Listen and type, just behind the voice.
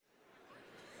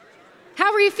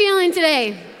How are you feeling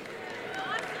today?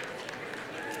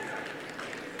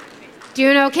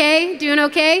 Doing okay? Doing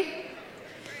okay?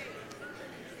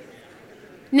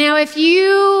 Now, if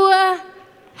you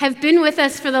have been with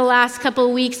us for the last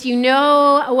couple weeks, you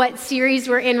know what series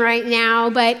we're in right now.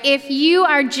 But if you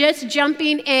are just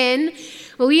jumping in,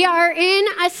 we are in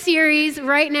a series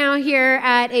right now here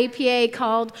at APA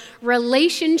called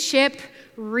Relationship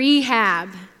Rehab.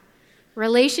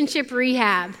 Relationship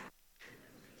Rehab.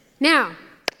 Now,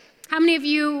 how many of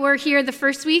you were here the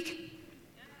first week?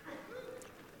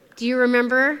 Do you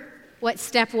remember what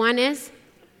step 1 is?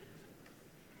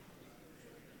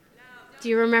 Do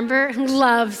you remember?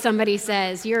 Love, somebody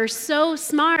says. You're so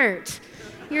smart.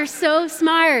 You're so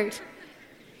smart.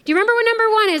 Do you remember what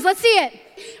number 1 is? Let's see it.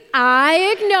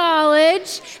 I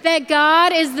acknowledge that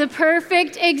God is the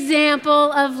perfect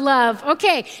example of love.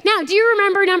 Okay, now do you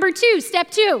remember number 2, step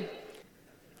 2?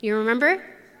 You remember?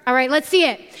 All right, let's see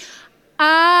it.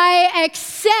 I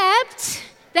accept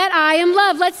that I am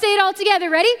loved. Let's say it all together.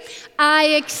 Ready? I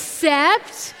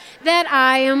accept that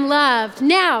I am loved.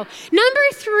 Now, number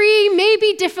 3 may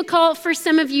be difficult for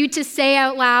some of you to say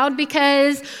out loud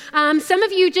because some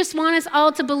of you just want us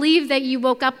all to believe that you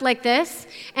woke up like this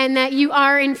and that you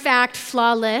are, in fact,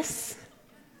 flawless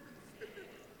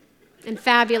and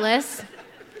fabulous.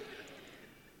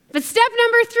 But step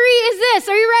number 3 is this.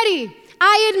 Are you ready?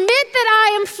 I admit that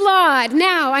I am flawed.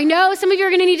 Now, I know some of you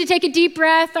are going to need to take a deep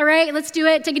breath. All right, let's do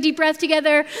it. Take a deep breath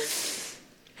together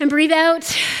and breathe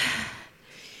out.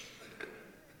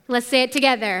 Let's say it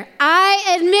together.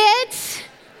 I admit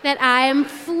that I am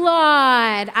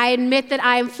flawed. I admit that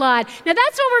I am flawed. Now,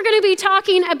 that's what we're going to be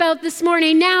talking about this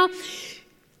morning. Now,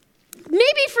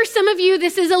 maybe for some of you,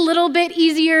 this is a little bit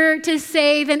easier to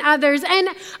say than others. And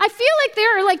I feel like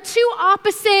there are like 2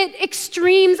 opposite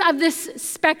extremes of this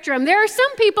spectrum. There are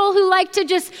some people who like to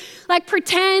just like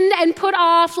pretend and put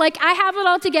off, like I have it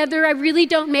all together. I really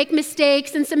don't make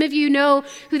mistakes. And some of you know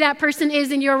who that person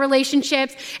is in your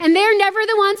relationships. And they're never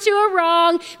the ones who are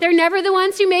wrong. They're never the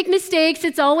ones who make mistakes.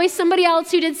 It's always somebody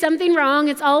else who did something wrong.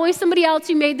 It's always somebody else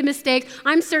who made the mistake.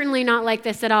 I'm certainly not like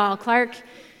this at all, Clark.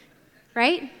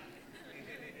 Right?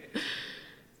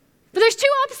 But there's 2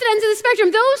 opposite ends of the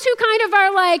spectrum. Those who kind of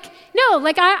are like, no,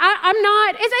 like I'm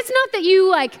not, it's not that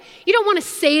you don't want to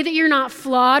say that you're not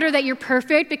flawed or that you're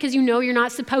perfect because you know you're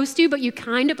not supposed to, but you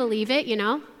kind of believe it, you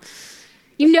know?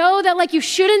 You know that like you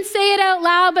shouldn't say it out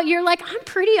loud, but you're like, I'm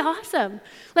pretty awesome.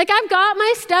 Like I've got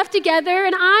my stuff together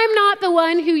and I'm not the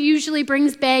one who usually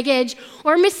brings baggage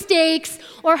or mistakes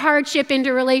or hardship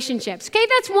into relationships. Okay,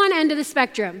 that's one end of the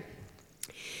spectrum.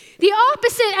 The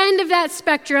opposite end of that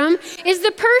spectrum is the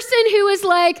person who is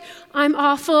like, I'm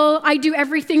awful, I do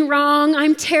everything wrong,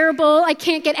 I'm terrible, I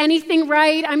can't get anything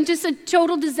right, I'm just a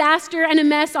total disaster and a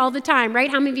mess all the time,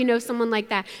 right? How many of you know someone like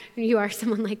that? You are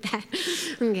someone like that.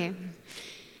 Okay.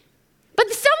 But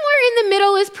somewhere in the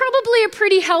middle is probably a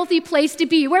pretty healthy place to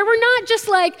be, where we're not just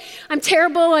like, I'm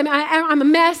terrible, I'm a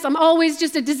mess, I'm always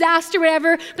just a disaster,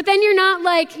 whatever, but then you're not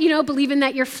like, believing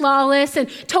that you're flawless and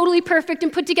totally perfect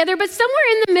and put together, but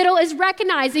somewhere in the middle is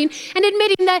recognizing and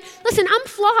admitting that, listen, I'm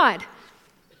flawed.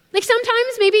 Like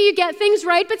sometimes maybe you get things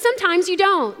right, but sometimes you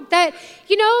don't. That,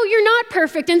 you're not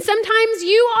perfect, and sometimes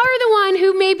you are the one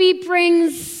who maybe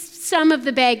brings some of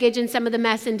the baggage and some of the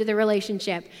mess into the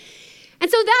relationship. And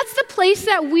so that's the place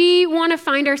that we want to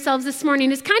find ourselves this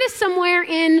morning, is kind of somewhere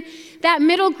in that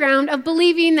middle ground of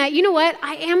believing that, you know what,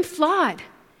 I am flawed.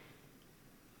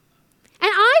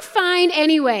 And I find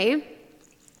anyway,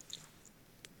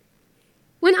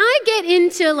 when I get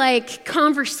into like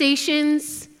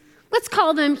conversations, let's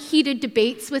call them heated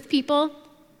debates with people.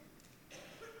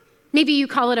 Maybe you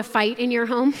call it a fight in your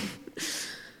home.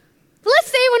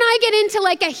 Let's say when I get into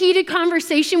like a heated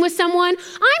conversation with someone,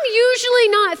 I'm usually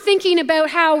not thinking about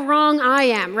how wrong I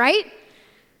am, right?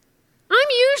 I'm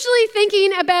usually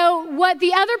thinking about what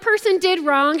the other person did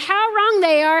wrong, how wrong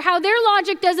they are, how their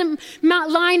logic doesn't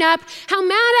line up, how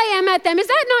mad I am at them. Is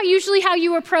that not usually how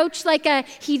you approach like a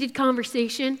heated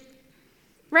conversation,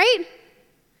 right?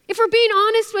 If we're being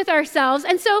honest with ourselves.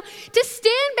 And so to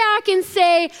stand back and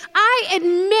say, I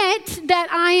admit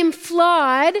that I am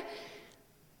flawed.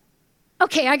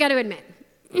 Okay, I got to admit,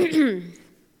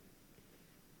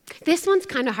 this one's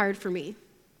kind of hard for me.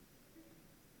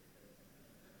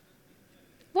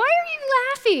 Why are you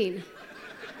laughing?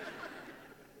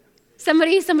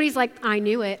 Somebody's like, I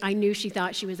knew it. I knew she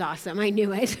thought she was awesome. I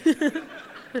knew it.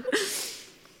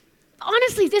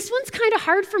 Honestly, this one's kind of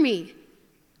hard for me.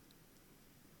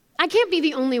 I can't be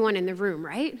the only one in the room,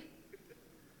 right?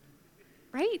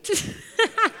 Right?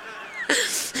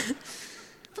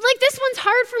 But like this one's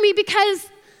hard for me because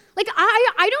Like,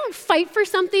 I don't fight for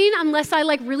something unless I,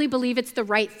 like, really believe it's the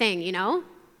right thing, you know?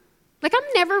 Like, I'm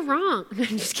never wrong.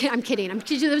 I'm just kidding. I'm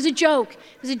kidding. It was a joke.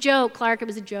 It was a joke, Clark. It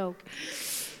was a joke.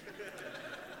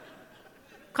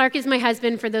 Clark is my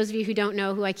husband, for those of you who don't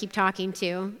know, who I keep talking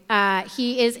to.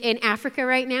 He is in Africa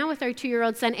right now with our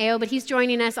 2-year-old son, Ao, but he's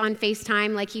joining us on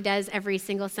FaceTime like he does every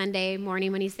single Sunday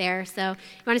morning when he's there. So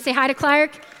you want to say hi to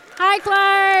Clark? Hi,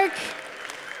 Clark.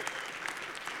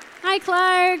 Hi,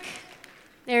 Clark.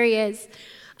 There he is.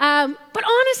 But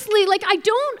honestly, like, I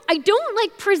don't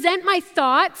like present my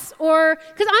thoughts, or,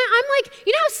 because I'm like,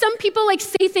 you know how some people like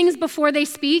say things before they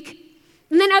speak,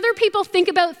 and then other people think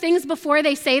about things before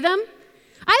they say them?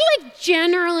 I like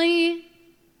generally,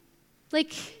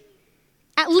 like,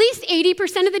 at least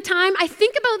 80% of the time, I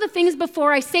think about the things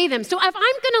before I say them. So if I'm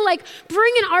gonna like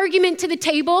bring an argument to the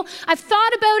table, I've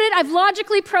thought about it, I've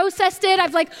logically processed it,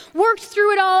 I've like worked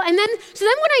through it all, and then when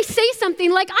I say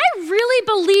something, like, I really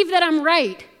believe that I'm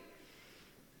right.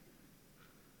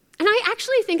 And I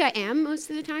actually think I am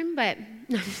most of the time, but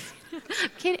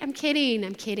I'm kidding. No,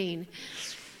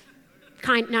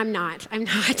 I'm not.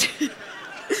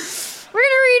 We're going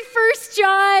to read 1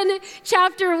 John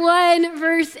chapter 1,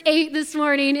 verse 8 this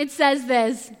morning. It says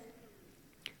this.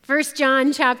 1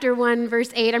 John chapter 1, verse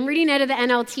 8. I'm reading out of the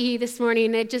NLT this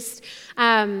morning. It just,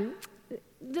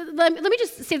 let me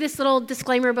just say this little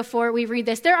disclaimer before we read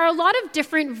this. There are a lot of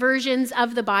different versions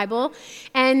of the Bible,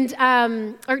 and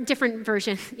different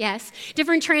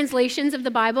translations of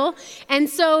the Bible. And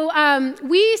so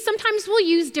we sometimes will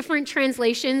use different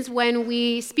translations when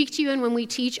we speak to you and when we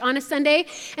teach on a Sunday.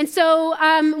 And so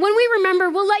when we remember,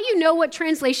 we'll let you know what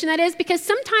translation that is, because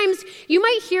sometimes you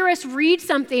might hear us read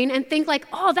something and think like,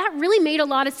 oh, that really made a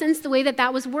lot of sense the way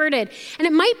that was worded. And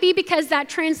it might be because that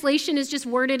translation is just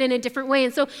worded in a different way.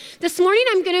 And so this morning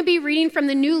I'm going to be reading from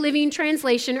the New Living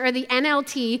Translation, or the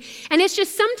NLT, and it's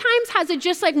just sometimes has a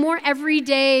just like more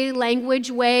everyday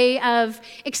language way of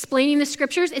explaining the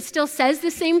scriptures. It still says the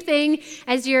same thing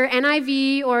as your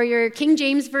NIV or your King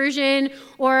James Version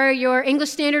or your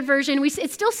English Standard Version.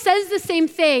 It still says the same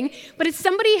thing, but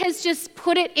somebody has just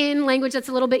put it in language that's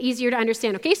a little bit easier to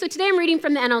understand. Okay, so today I'm reading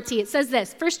from the NLT. It says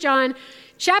this, 1 John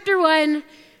chapter 1,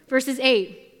 verses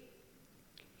 8.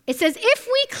 It says, if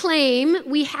we claim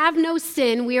we have no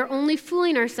sin, we are only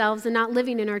fooling ourselves and not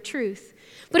living in our truth.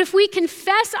 But if we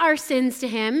confess our sins to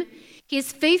him, he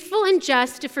is faithful and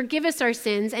just to forgive us our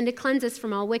sins and to cleanse us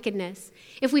from all wickedness.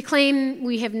 If we claim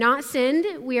we have not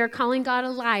sinned, we are calling God a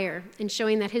liar and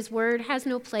showing that his word has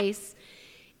no place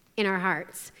in our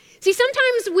hearts. See,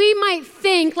 sometimes we might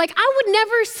think, like, I would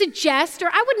never suggest, or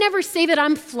I would never say that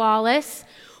I'm flawless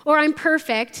or I'm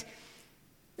perfect.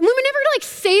 We would never like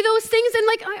say those things, and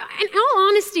like, in all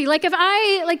honesty, like if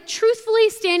I like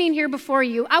truthfully standing here before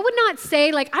you, I would not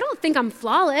say like, I don't think I'm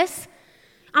flawless.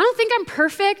 I don't think I'm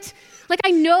perfect. Like,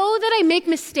 I know that I make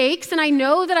mistakes, and I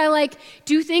know that I like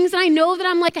do things, and I know that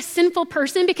I'm like a sinful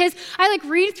person, because I like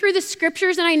read through the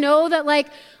scriptures, and I know that like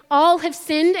all have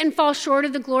sinned and fall short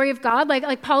of the glory of God.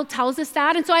 Like Paul tells us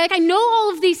that. And so I know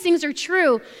all of these things are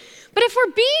true. But if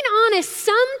we're being honest,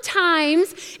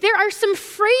 sometimes there are some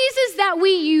phrases that we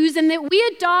use and that we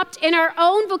adopt in our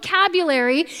own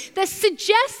vocabulary that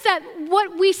suggest that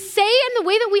what we say and the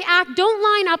way that we act don't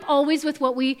line up always with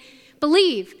what we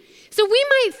believe. So we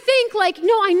might think like,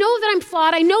 no, I know that I'm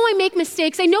flawed. I know I make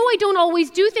mistakes. I know I don't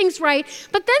always do things right.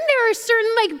 But then there are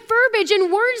certain like verbiage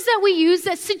and words that we use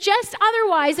that suggest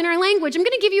otherwise in our language. I'm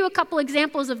going to give you a couple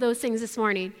examples of those things this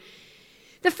morning.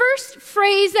 The first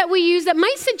phrase that we use that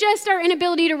might suggest our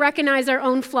inability to recognize our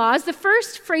own flaws, the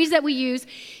first phrase that we use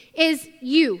is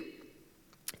you.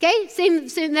 Okay?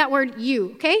 Say that word,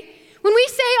 you. Okay? When we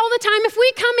say all the time, if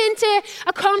we come into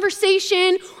a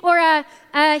conversation or a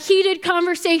heated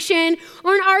conversation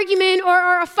or an argument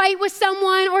or a fight with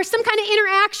someone or some kind of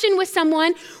interaction with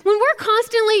someone, when we're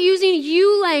constantly using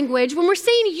you language, when we're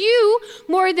saying you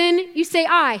more than you say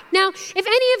I. Now, if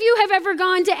any of you have ever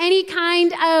gone to any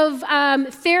kind of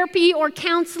therapy or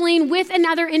counseling with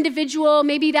another individual,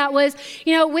 maybe that was,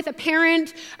 with a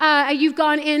parent, you've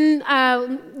gone in,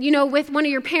 with one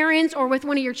of your parents or with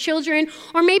one of your children,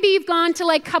 or maybe you've gone to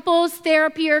like couples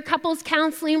therapy or couples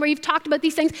counseling where you've talked about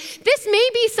these things. This may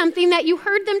be something that you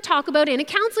heard them talk about in a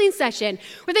counseling session,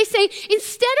 where they say,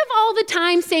 instead of all the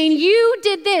time saying, you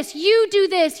did this, you do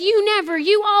this, you never,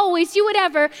 you always, you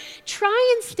whatever,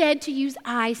 try instead to use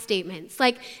I statements.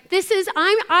 Like, this is,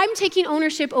 I'm taking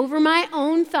ownership over my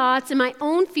own thoughts and my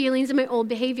own feelings and my old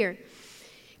behavior.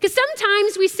 Because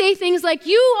sometimes we say things like,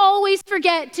 you always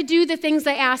forget to do the things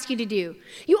I ask you to do.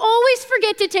 You always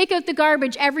forget to take out the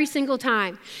garbage every single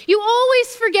time. You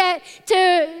always forget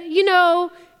to,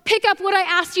 pick up what I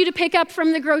asked you to pick up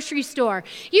from the grocery store.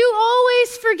 You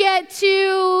always forget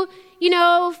to,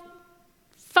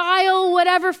 file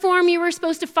whatever form you were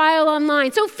supposed to file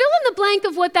online. So fill in the blank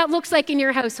of what that looks like in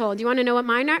your household. You want to know what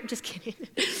mine are? Just kidding.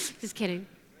 Just kidding.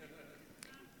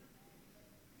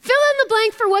 Fill in the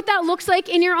blank for what that looks like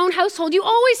in your own household. You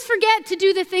always forget to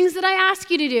do the things that I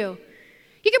ask you to do.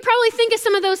 You could probably think of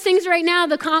some of those things right now,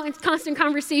 the constant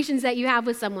conversations that you have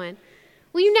with someone.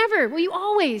 Will you never? Will you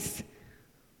always?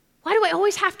 Why do I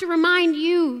always have to remind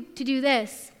you to do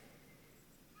this?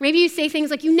 Maybe you say things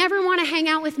like, you never want to hang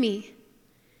out with me.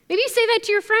 Maybe you say that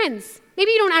to your friends.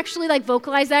 Maybe you don't actually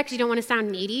vocalize that because you don't want to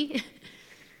sound needy. But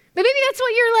maybe that's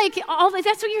what you're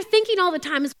that's what you're thinking all the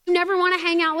time is, you never want to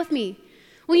hang out with me.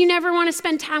 Well, you never want to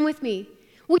spend time with me.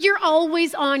 Well, you're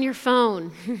always on your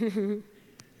phone.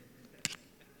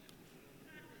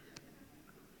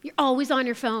 You're always on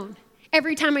your phone.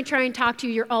 Every time I try and talk to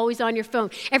you, you're always on your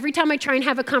phone. Every time I try and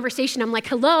have a conversation, I'm like,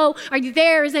 hello, are you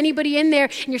there? Is anybody in there?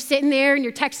 And you're sitting there and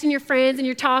you're texting your friends and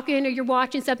you're talking or you're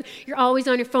watching something. You're always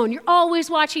on your phone. You're always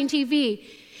watching TV.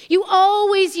 You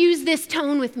always use this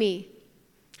tone with me.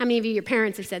 How many of you, your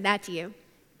parents have said that to you?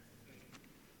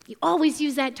 You always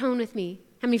use that tone with me.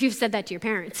 How many of you have said that to your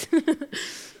parents?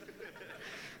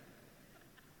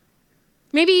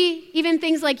 Maybe even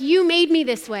things like, you made me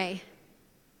this way.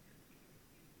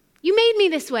 You made me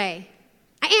this way.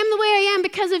 I am the way I am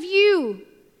because of you.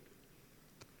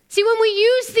 See, when we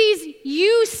use these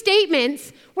you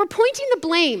statements, we're pointing the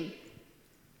blame.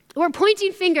 We're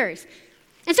pointing fingers.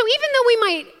 And so even though we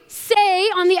might say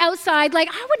on the outside,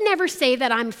 I would never say that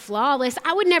I'm flawless.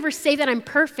 I would never say that I'm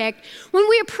perfect. When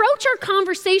we approach our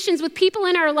conversations with people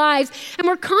in our lives and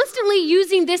we're constantly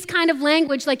using this kind of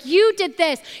language, like you did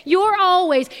this, you're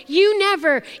always, you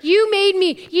never, you made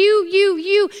me,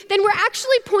 you, then we're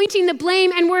actually pointing the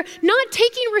blame and we're not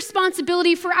taking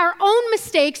responsibility for our own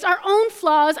mistakes, our own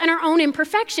flaws, and our own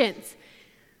imperfections.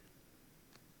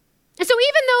 And so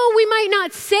even though we might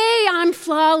not say I'm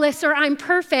flawless or I'm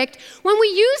perfect, when we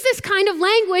use this kind of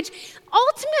language,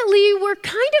 ultimately we're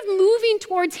kind of moving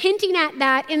towards hinting at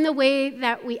that in the way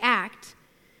that we act.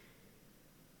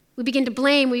 We begin to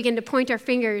blame, we begin to point our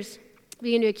fingers, we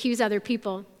begin to accuse other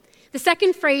people. The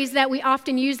second phrase that we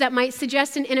often use that might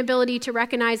suggest an inability to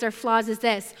recognize our flaws is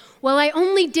this: well, I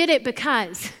only did it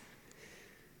because.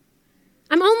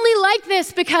 I'm only like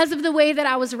this because of the way that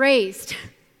I was raised.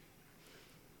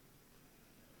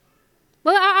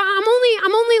 Well,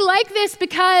 I'm only like this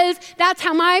because that's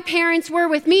how my parents were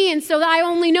with me, and so I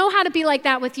only know how to be like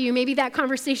that with you. Maybe that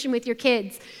conversation with your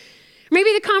kids.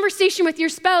 Maybe the conversation with your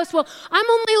spouse. Well, I'm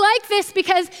only like this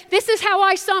because this is how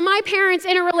I saw my parents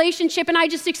in a relationship, and I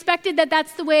just expected that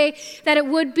that's the way that it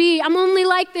would be. I'm only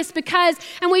like this because,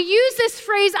 and we use this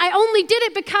phrase, I only did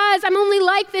it because, I'm only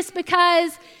like this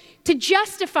because, to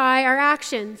justify our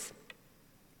actions.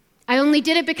 I only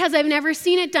did it because I've never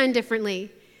seen it done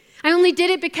differently. I only did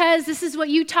it because this is what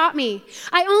you taught me.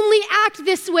 I only act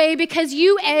this way because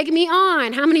you egg me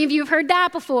on. How many of you have heard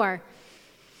that before?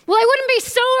 Well, I wouldn't be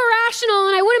so irrational,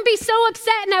 and I wouldn't be so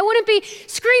upset, and I wouldn't be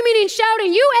screaming and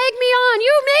shouting, you egg me on,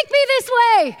 you make me this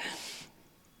way.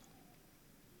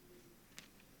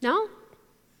 No?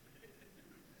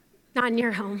 Not in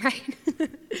your home, right?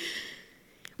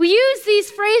 We use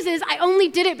these phrases, I only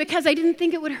did it because I didn't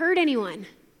think it would hurt anyone.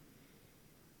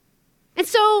 And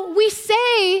so we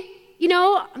say,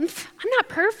 I'm not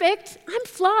perfect, I'm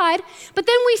flawed, but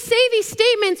then we say these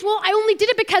statements, well, I only did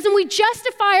it because, and we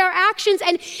justify our actions,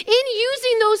 and in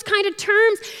using those kind of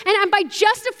terms, and by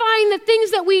justifying the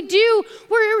things that we do,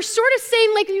 we're sort of saying,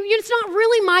 it's not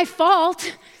really my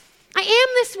fault. I am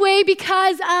this way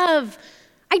because of,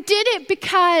 I did it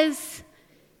because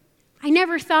I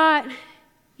never thought,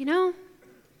 you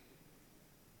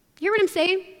hear what I'm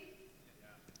saying?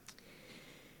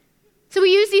 So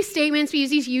we use these statements, we use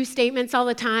these you statements all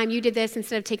the time. You did this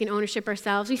instead of taking ownership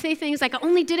ourselves. We say things like, I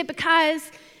only did it because.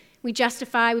 We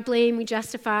justify, we blame, we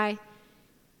justify.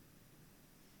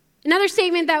 Another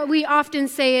statement that we often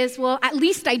say is, well, at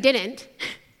least I didn't.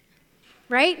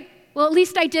 Right? Well, at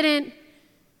least I didn't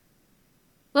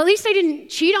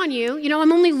cheat on you.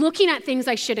 I'm only looking at things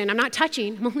I shouldn't. I'm not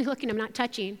touching. I'm only looking, I'm not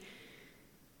touching.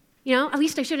 At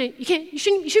least I shouldn't. You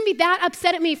shouldn't be that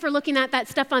upset at me for looking at that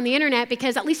stuff on the internet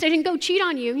because at least I didn't go cheat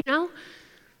on you, At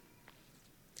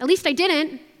least I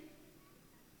didn't.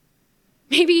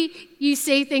 Maybe you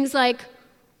say things like,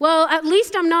 well, at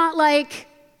least I'm not like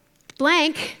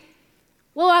blank.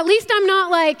 Well, at least I'm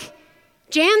not like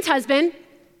Jan's husband.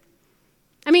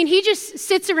 He just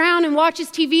sits around and watches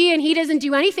TV and he doesn't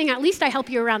do anything. At least I help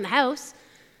you around the house.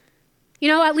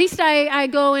 At least I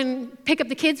go and pick up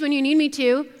the kids when you need me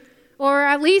to. Or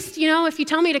at least, if you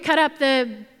tell me to cut up the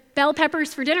bell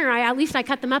peppers for dinner, at least I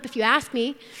cut them up if you ask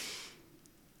me.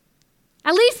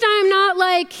 At least I'm not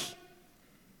like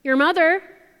your mother.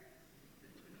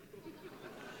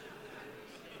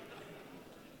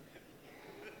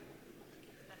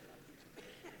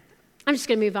 I'm just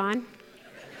going to move on.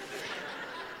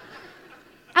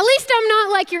 At least I'm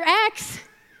not like your ex,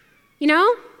 He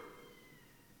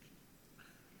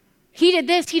did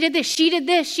this, she did this,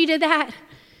 she did that.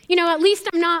 At least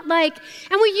I'm not like,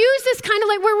 and we use this kind of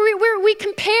like where we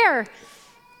compare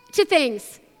to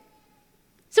things.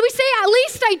 So we say, at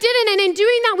least I didn't, and in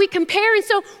doing that we compare, and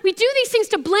so we do these things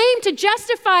to blame, to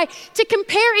justify, to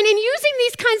compare, and in using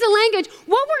these kinds of language,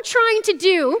 what we're trying to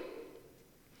do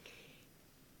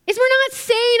is we're not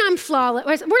saying I'm flawless,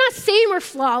 we're not saying we're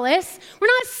flawless, we're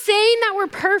not saying that we're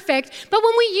perfect, but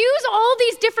when we use all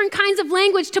these different kinds of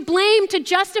language to blame, to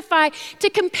justify, to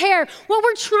compare, what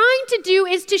we're trying to do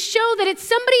is to show that it's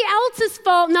somebody else's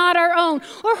fault, not our own,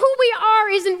 or who we are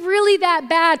isn't really that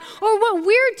bad, or what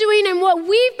we're doing and what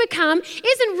we've become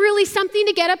isn't really something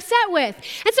to get upset with.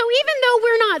 And so even though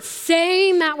we're not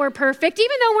saying that we're perfect,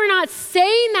 even though we're not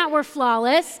saying that we're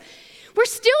flawless, we're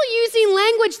still using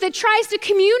language that tries to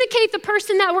communicate the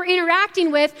person that we're interacting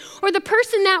with or the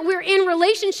person that we're in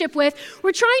relationship with.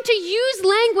 We're trying to use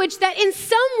language that in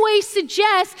some way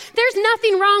suggests there's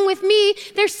nothing wrong with me,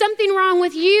 there's something wrong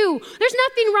with you. There's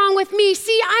nothing wrong with me.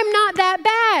 See, I'm not that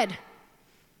bad.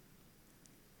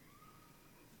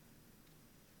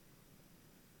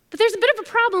 But there's a bit of a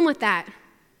problem with that.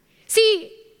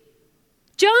 See,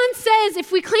 John says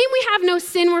if we claim we have no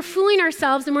sin, we're fooling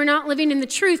ourselves and we're not living in the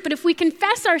truth. But if we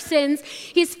confess our sins,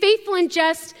 he is faithful and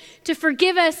just to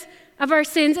forgive us of our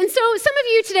sins. And so some of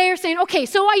you today are saying, okay,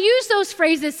 so I use those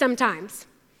phrases sometimes.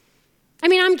 I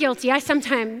mean, I'm guilty. I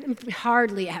sometimes,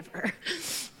 hardly ever.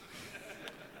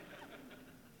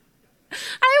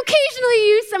 I occasionally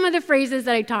use some of the phrases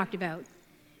that I talked about.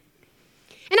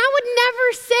 And I would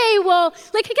never say,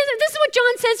 because this is what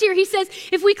John says here. He says,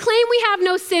 if we claim we have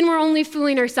no sin, we're only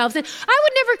fooling ourselves. And I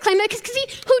would never claim that because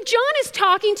who John is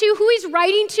talking to, who he's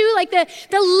writing to, like the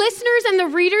listeners and the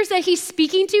readers that he's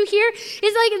speaking to here,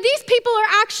 is like these people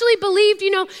are actually believed,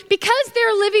 because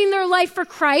they're living their life for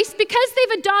Christ, because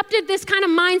they've adopted this kind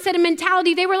of mindset and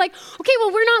mentality, they were like, okay,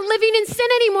 well, we're not living in sin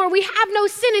anymore. We have no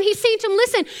sin. And he's saying to them,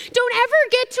 listen, don't ever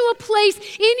get to a place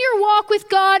in your walk with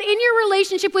God, in your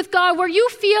relationship with God, where you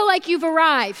feel like you've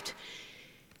arrived.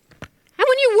 And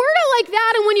when you word it like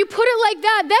that and when you put it like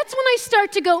that, that's when I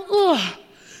start to go, ugh.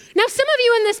 Now, some of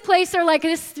you in this place are like,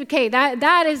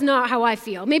 that is not how I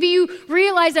feel. Maybe you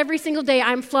realize every single day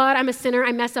I'm flawed, I'm a sinner,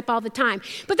 I mess up all the time.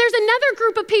 But there's another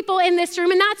group of people in this room,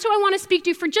 and that's who I want to speak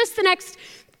to for just the next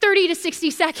 30 to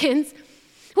 60 seconds,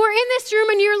 who are in this room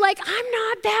and you're like, I'm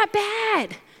not that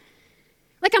bad.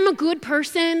 Like, I'm a good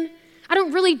person. I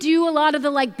don't really do a lot of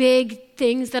the big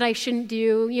things that I shouldn't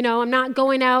do. I'm not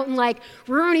going out and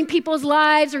ruining people's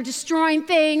lives or destroying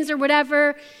things or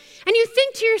whatever. And you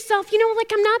think to yourself,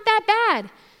 I'm not that bad.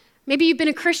 Maybe you've been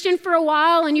a Christian for a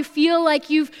while and you feel like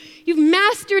you've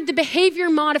mastered the behavior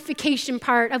modification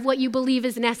part of what you believe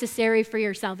is necessary for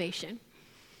your salvation.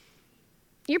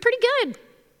 You're pretty good.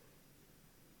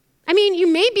 I mean,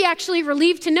 you may be actually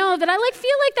relieved to know that I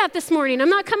feel like that this morning. I'm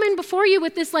not coming before you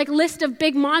with this list of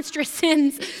big monstrous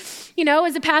sins.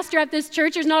 As a pastor at this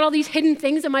church, there's not all these hidden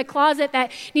things in my closet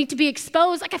that need to be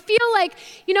exposed. I feel like,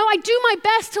 I do my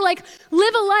best to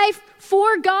live a life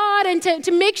for God and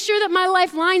to make sure that my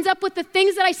life lines up with the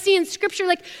things that I see in Scripture.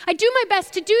 I do my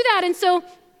best to do that. And so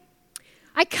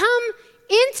I come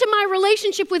into my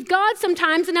relationship with God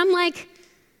sometimes and I'm like,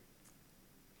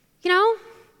 I'm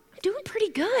doing pretty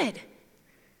good.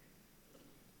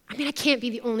 I mean, I can't be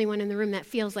the only one in the room that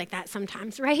feels like that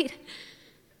sometimes, right?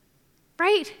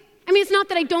 Right? I mean, it's not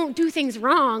that I don't do things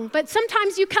wrong, but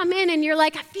sometimes you come in and you're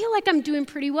like, I feel like I'm doing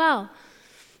pretty well.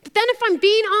 But then if I'm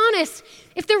being honest,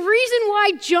 if the reason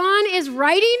why John is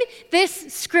writing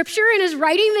this scripture and is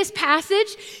writing this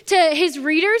passage to his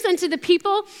readers and to the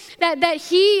people that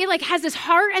he has this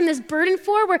heart and this burden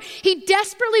for, where he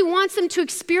desperately wants them to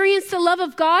experience the love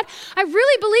of God, I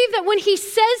really believe that when he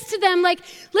says to them,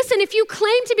 listen, if you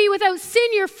claim to be without sin,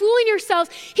 you're fooling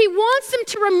yourselves. He wants them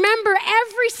to remember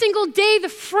every single day the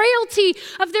frailty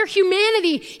of their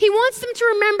humanity. He wants them to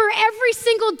remember every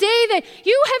single day that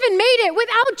you haven't made it.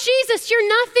 Without Jesus, you're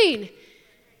nothing.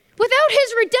 Without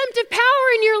his redemptive power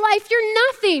in your life, you're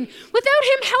nothing. Without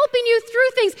him helping you through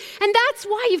things. And that's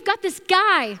why you've got this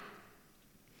guy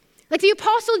Like the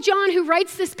Apostle John who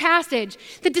writes this passage,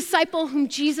 the disciple whom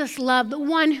Jesus loved, the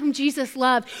one whom Jesus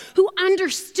loved, who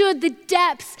understood the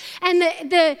depths and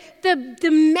the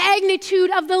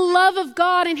magnitude of the love of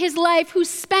God in his life, who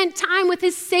spent time with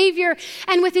his Savior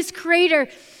and with his Creator.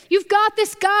 You've got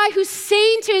this guy who's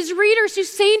saying to his readers, who's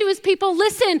saying to his people,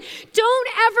 listen, don't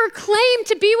ever claim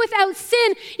to be without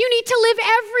sin. You need to live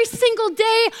every single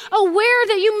day aware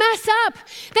that you mess up,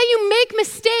 that you make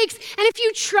mistakes. And if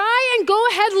you try and go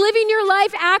ahead living your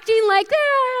life acting like,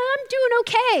 I'm doing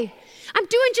okay, I'm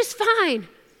doing just fine.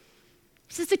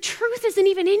 He says the truth isn't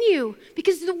even in you,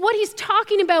 because what he's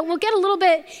talking about, we'll get a little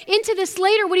bit into this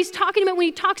later, what he's talking about when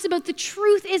he talks about the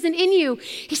truth isn't in you.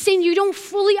 He's saying you don't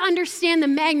fully understand the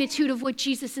magnitude of what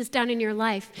Jesus has done in your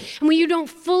life. And when you don't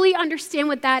fully understand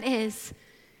what that is,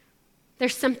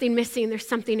 there's something missing, there's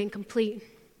something incomplete.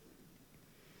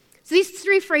 So these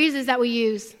three phrases that we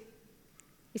use,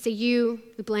 we say you,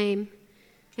 we blame,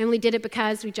 I only did it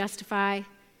because, we justify,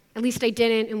 at least I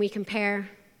didn't, and we compare.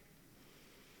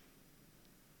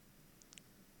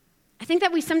 I think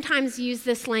that we sometimes use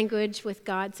this language with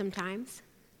God sometimes.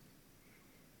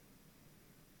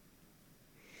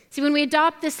 See, when we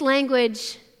adopt this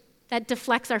language that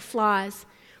deflects our flaws,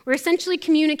 we're essentially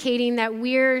communicating that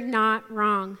we're not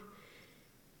wrong.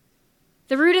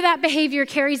 The root of that behavior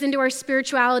carries into our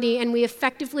spirituality, and we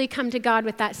effectively come to God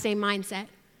with that same mindset.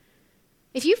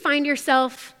 If you find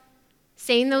yourself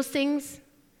saying those things,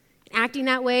 acting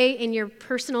that way in your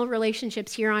personal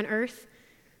relationships here on earth,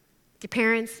 with your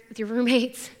parents, with your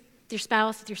roommates, with your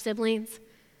spouse, with your siblings,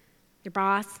 your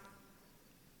boss,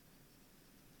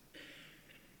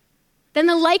 then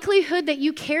the likelihood that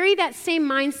you carry that same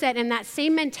mindset and that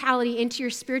same mentality into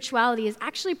your spirituality is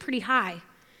actually pretty high.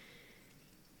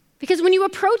 Because when you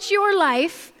approach your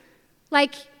life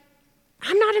like,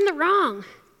 I'm not in the wrong,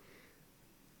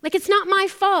 like it's not my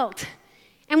fault,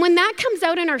 and when that comes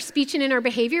out in our speech and in our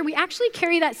behavior, we actually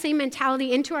carry that same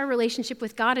mentality into our relationship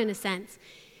with God in a sense.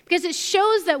 Because it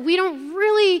shows that we don't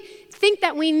really think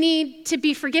that we need to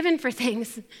be forgiven for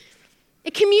things.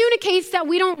 It communicates that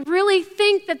we don't really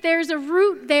think that there's a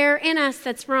root there in us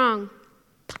that's wrong.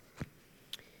 So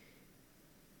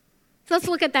let's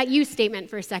look at that you statement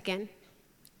for a second.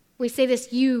 We say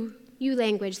this you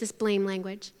language, this blame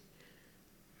language.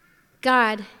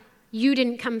 God, you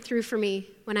didn't come through for me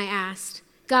when I asked.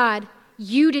 God,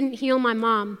 you didn't heal my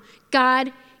mom.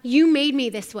 God, you made me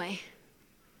this way.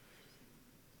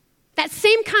 That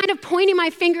same kind of pointing my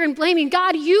finger and blaming.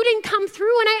 God, you didn't come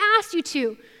through when I asked you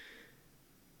to.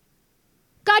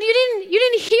 God, you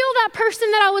didn't heal that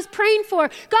person that I was praying for.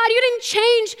 God, you didn't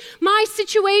change my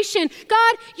situation.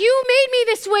 God, you made me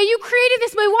this way. You created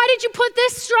this way. Why did you put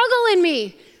this struggle in me?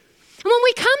 And when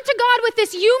we come to God with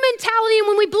this you mentality, and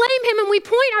when we blame him and we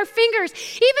point our fingers,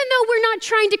 even though we're not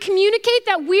trying to communicate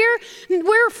that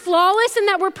we're flawless and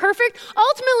that we're perfect,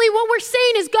 ultimately what we're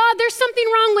saying is, God, there's something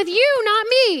wrong with you, not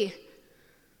me.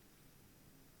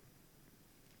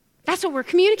 That's what we're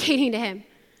communicating to him.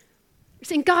 We're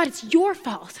saying, God, it's your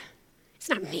fault. It's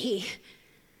not me.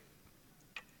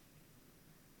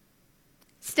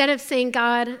 Instead of saying,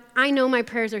 God, I know my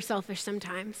prayers are selfish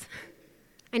sometimes.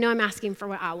 I know I'm asking for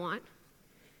what I want.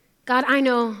 God, I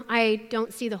know I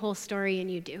don't see the whole story and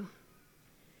you do.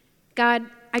 God,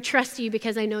 I trust you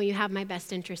because I know you have my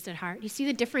best interest at heart. You see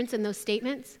the difference in those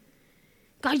statements?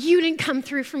 God, you didn't come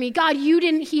through for me. God, you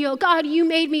didn't heal. God, you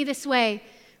made me this way.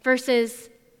 Versus,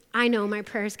 I know my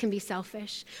prayers can be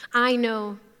selfish. I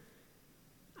know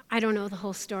I don't know the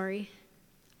whole story.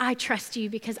 I trust you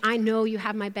because I know you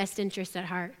have my best interest at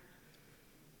heart.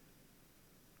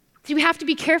 So we have to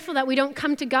be careful that we don't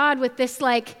come to God with this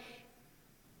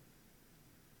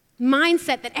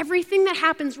mindset that everything that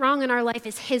happens wrong in our life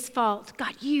is his fault.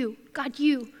 God, you, God,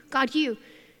 you, God, you.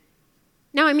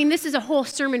 Now, I mean, this is a whole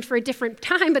sermon for a different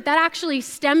time, but that actually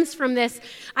stems from this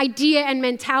idea and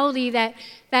mentality that's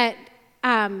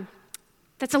a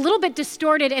little bit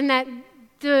distorted, in that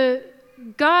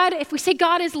if we say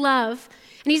God is love,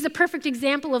 and he's the perfect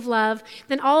example of love,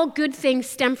 then all good things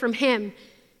stem from him.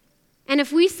 And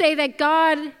if we say that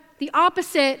God, the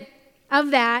opposite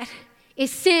of that,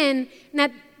 is sin,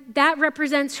 and that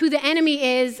represents who the enemy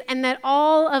is, and that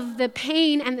all of the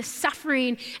pain and the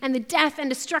suffering and the death and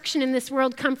destruction in this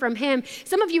world come from him,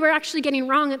 some of you are actually getting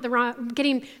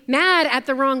mad at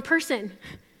the wrong person.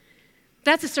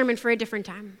 That's a sermon for a different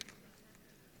time.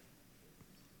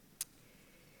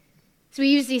 So we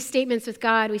use these statements with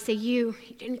God. We say, you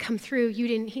didn't come through. You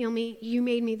didn't heal me. You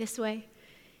made me this way.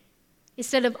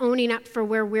 Instead of owning up for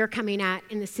where we're coming at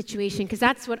in this situation, because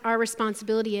that's what our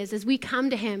responsibility is. As we come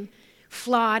to him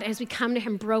flawed, as we come to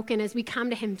him broken, as we come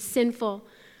to him sinful,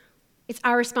 It's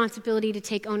our responsibility to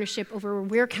take ownership over where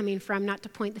we're coming from, not to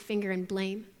point the finger and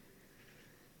blame.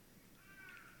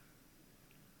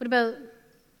 What about,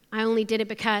 I only did it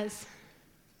because?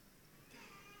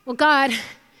 Well, God,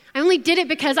 I only did it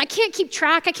because I can't keep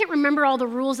track. I can't remember all the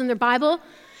rules in the Bible.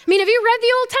 I mean, have you read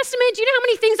the Old Testament? Do you know how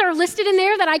many things are listed in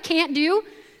there that I can't do?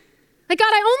 Like,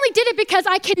 God, I only did it because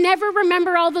I can never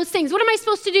remember all those things. What am I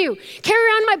supposed to do? Carry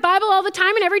around my Bible all the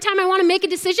time, and every time I want to make a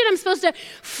decision, I'm supposed to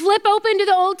flip open to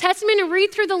the Old Testament and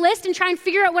read through the list and try and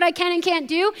figure out what I can and can't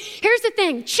do? Here's the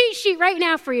thing, cheat sheet right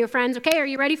now for you, friends, okay? Are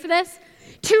you ready for this?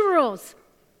 2 rules.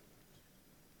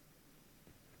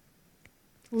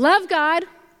 Love God,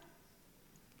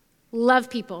 love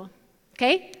people,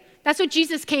 okay? That's what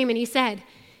Jesus came and he said.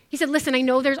 He said, listen, I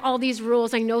know there's all these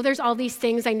rules. I know there's all these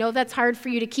things. I know that's hard for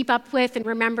you to keep up with and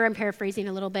remember. I'm paraphrasing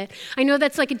a little bit. I know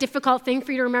that's like a difficult thing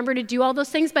for you to remember to do all those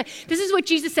things, but this is what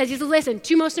Jesus says. He says, listen,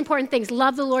 2 most important things.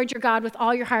 Love the Lord your God with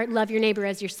all your heart. Love your neighbor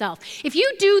as yourself. If you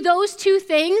do those 2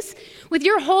 things with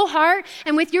your whole heart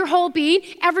and with your whole being,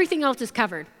 everything else is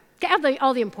covered.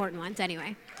 All the important ones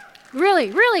anyway. Really,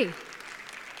 really.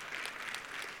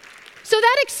 So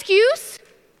that excuse,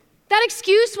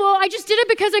 well, I just did it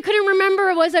because I couldn't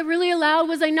remember. Was I really allowed?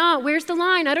 Was I not? Where's the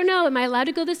line? I don't know. Am I allowed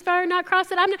to go this far and not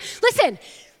cross it? Listen,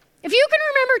 if you can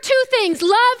remember 2 things,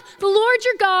 love the Lord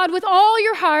your God with all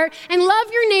your heart and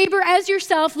love your neighbor as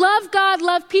yourself, love God,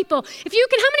 love people. If you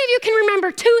can, how many of you can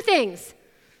remember 2 things?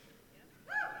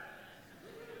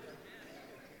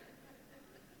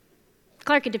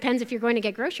 Clark, it depends if you're going to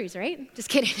get groceries, right? Just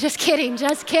kidding. He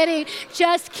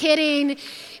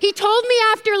told me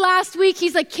after last week,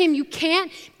 he's like, Kim, you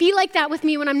can't be like that with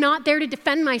me when I'm not there to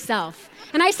defend myself.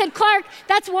 And I said, Clark,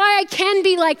 that's why I can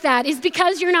be like that, is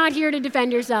because you're not here to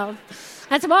defend yourself.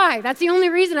 That's why. That's the only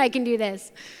reason I can do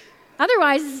this.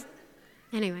 Otherwise,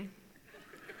 anyway.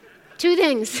 2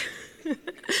 things.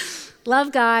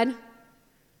 Love God,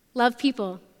 love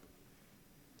people.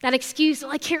 That excuse,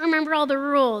 well, I can't remember all the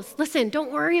rules. Listen,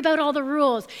 don't worry about all the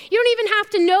rules. You don't even have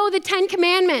to know the 10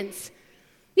 commandments.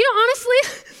 You know, honestly,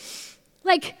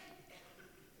 like,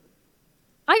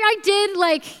 I did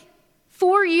like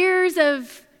 4 years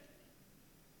of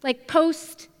like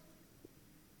post,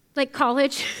 like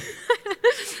college.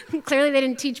 Clearly they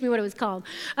didn't teach me what it was called.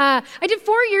 I did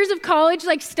 4 years of college,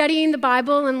 like studying the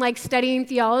Bible and like studying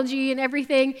theology and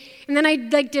everything. And then I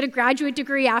like did a graduate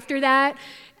degree after that.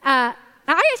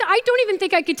 I don't even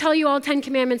think I could tell you all 10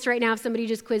 commandments right now if somebody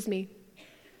just quizzed me.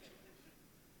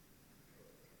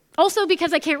 Also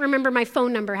because I can't remember my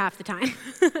phone number half the time.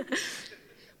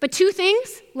 But 2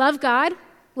 things, love God,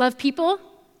 love people,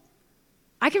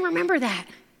 I can remember that.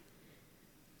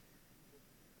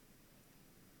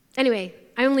 Anyway,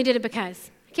 I only did it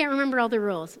because I can't remember all the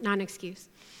rules, not an excuse.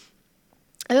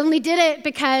 I only did it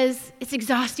because it's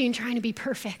exhausting trying to be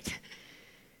perfect.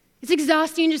 It's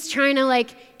exhausting just trying to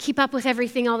like keep up with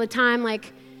everything all the time.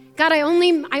 Like, God, I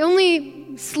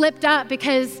only slipped up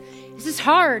because this is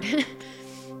hard. Do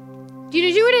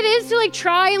you know what it is to like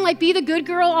try and like be the good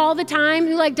girl all the time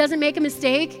who like doesn't make a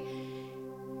mistake?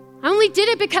 I only did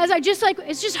it because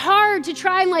it's just hard to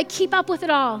try and like keep up with it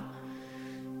all.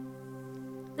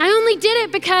 I only did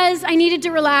it because I needed to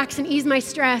relax and ease my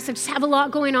stress. I just have a lot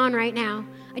going on right now.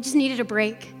 I just needed a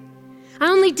break. I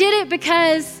only did it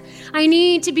because I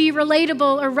need to be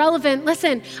relatable or relevant.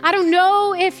 Listen, I don't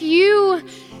know if you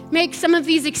make some of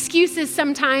these excuses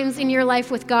sometimes in your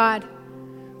life with God,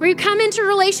 where you come into a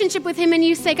relationship with him and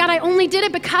you say, God, I only did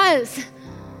it because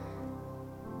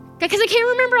I can't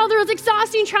remember all the rules. It's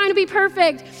exhausting trying to be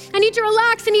perfect. I need to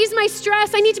relax and ease my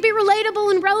stress. I need to be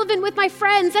relatable and relevant with my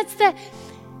friends.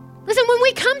 Listen, when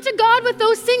we come to God with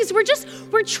those things,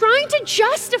 we're trying to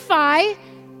justify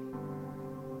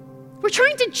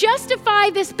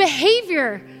this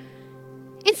behavior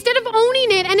instead of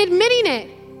owning it and admitting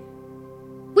it.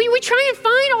 We try and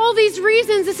find all these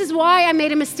reasons. This is why I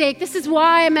made a mistake. This is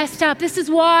why I messed up. This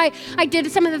is why I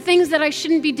did some of the things that I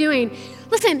shouldn't be doing.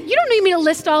 Listen, you don't need me to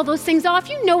list all those things off.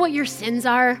 You know what your sins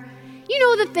are. You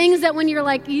know the things that when you're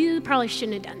like, you probably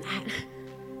shouldn't have done that.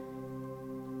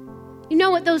 You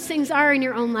know what those things are in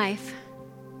your own life.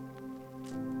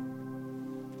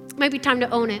 It might be time to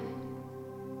own it.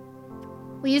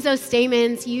 We use those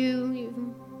statements.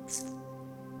 You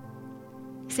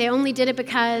say, I only did it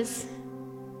because.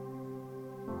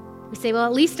 We say, well,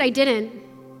 at least I didn't.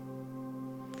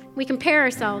 We compare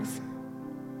ourselves.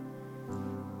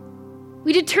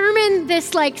 We determine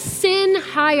this like sin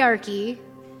hierarchy.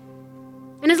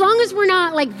 And as long as we're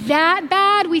not like that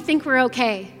bad, we think we're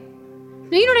okay.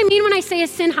 Now, you know what I mean when I say a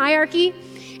sin hierarchy?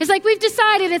 It's like we've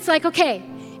decided, it's like, okay,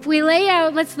 if we lay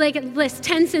out, let's list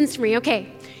 10 sins for me.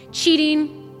 Okay,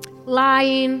 cheating,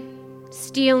 lying,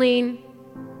 stealing,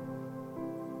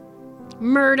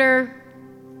 murder,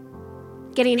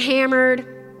 getting hammered,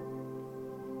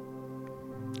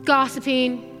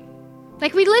 gossiping.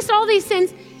 Like we list all these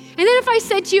sins. And then if I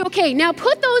said to you, okay, now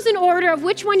put those in order of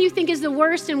which one you think is the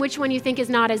worst and which one you think is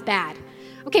not as bad.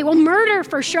 Okay, well, murder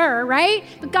for sure, right?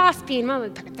 But gossiping, well, we'll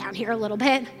put it down here a little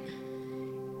bit.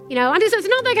 You know, it's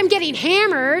not like I'm getting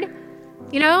hammered,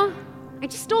 you know? I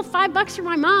just stole $5 from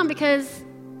my mom because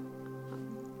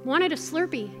I wanted a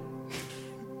Slurpee.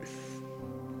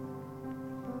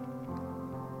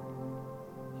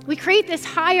 We create this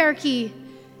hierarchy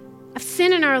of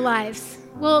sin in our lives.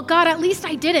 Well, God, at least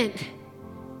I didn't.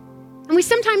 And we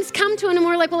sometimes come to it and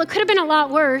we're like, well, it could have been a lot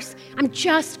worse. I'm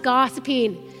just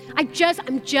gossiping. I'm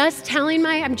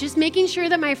just making sure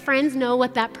that my friends know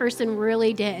what that person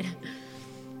really did.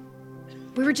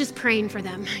 We were just praying for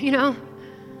them, you know?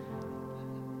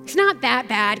 It's not that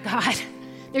bad, God.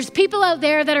 There's people out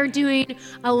there that are doing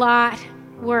a lot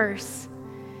worse.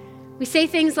 We say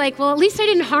things like, well, at least I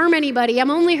didn't harm anybody.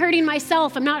 I'm only hurting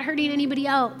myself. I'm not hurting anybody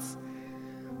else.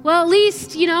 Well, at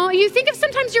least, you know, you think of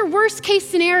sometimes your worst case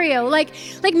scenario. Like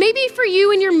maybe for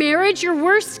you in your marriage, your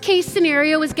worst case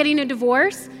scenario is getting a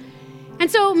divorce. And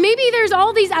so maybe there's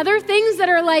all these other things that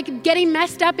are like getting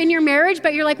messed up in your marriage,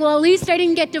 but you're like, well, at least I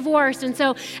didn't get divorced. And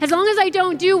so as long as I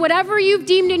don't do whatever you've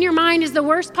deemed in your mind is the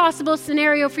worst possible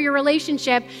scenario for your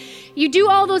relationship, you do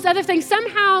all those other things.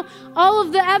 Somehow all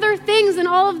of the other things and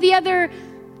all of the other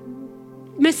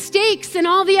mistakes and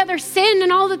all the other sin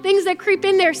and all the things that creep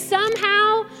in there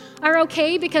somehow are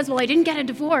okay because, well, I didn't get a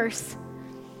divorce.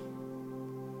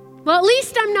 Well, at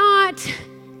least I'm not.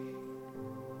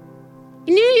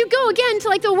 And you go again to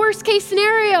like the worst case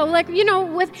scenario, like, you know,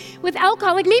 with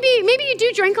alcohol. Like maybe you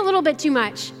do drink a little bit too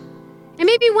much. And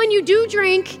maybe when you do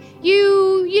drink,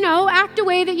 you know, act a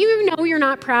way that you know you're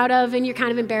not proud of and you're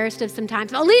kind of embarrassed of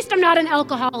sometimes. At least I'm not an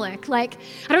alcoholic. Like,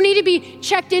 I don't need to be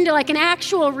checked into like an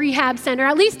actual rehab center.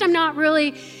 At least I'm not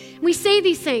really. We say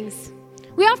these things.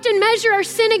 We often measure our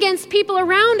sin against people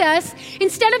around us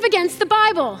instead of against the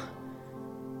Bible.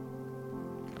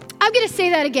 I'm going to say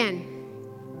that again.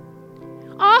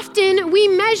 Often we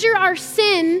measure our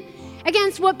sin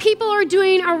against what people are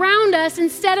doing around us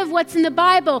instead of what's in the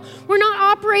Bible. We're not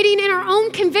operating in our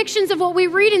own convictions of what we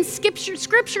read in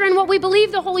Scripture and what we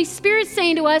believe the Holy Spirit's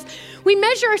saying to us. We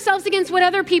measure ourselves against what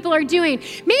other people are doing.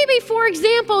 Maybe, for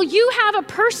example, you have a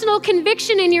personal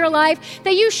conviction in your life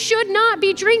that you should not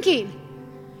be drinking.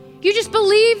 You just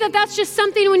believe that that's just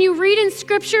something when you read in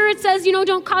Scripture, it says, you know,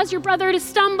 don't cause your brother to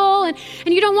stumble and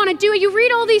you don't want to do it. You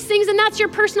read all these things and that's your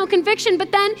personal conviction,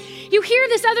 but then you hear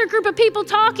this other group of people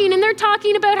talking and they're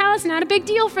talking about how it's not a big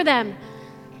deal for them.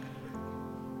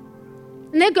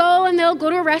 And they'll go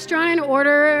to a restaurant and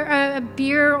order a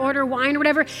beer, order wine or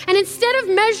whatever. And instead of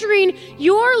measuring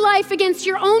your life against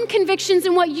your own convictions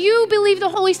and what you believe the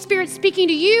Holy Spirit's speaking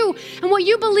to you and what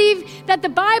you believe that the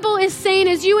Bible is saying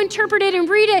as you interpret it and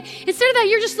read it, instead of that,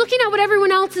 you're just looking at what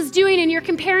everyone else is doing and you're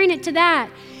comparing it to that.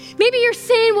 Maybe you're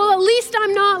saying, well, at least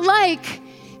I'm not like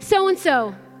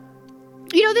so-and-so.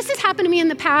 You know, this has happened to me in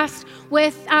the past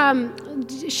with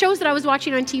shows that I was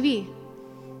watching on TV.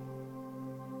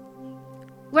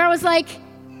 Where I was like,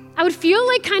 I would feel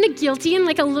like kind of guilty and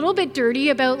like a little bit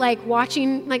dirty about like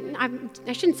watching, like,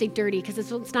 I shouldn't say dirty because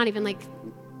it's not even like,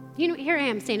 you know, here I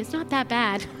am saying it's not that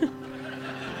bad.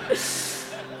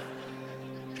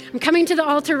 I'm coming to the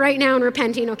altar right now and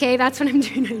repenting, okay? That's what I'm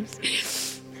doing.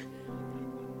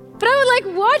 But I would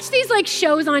like watch these like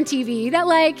shows on TV that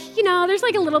like, you know, there's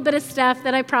like a little bit of stuff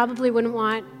that I probably wouldn't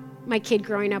want my kid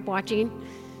growing up watching.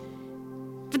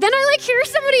 But then I like hear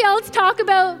somebody else talk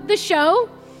about the show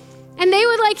and they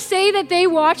would like say that they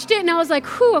watched it and I was like,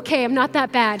 whew, okay, I'm not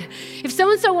that bad. If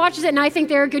so-and-so watches it and I think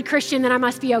they're a good Christian, then I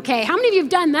must be okay. How many of you have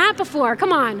done that before?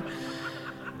 Come on.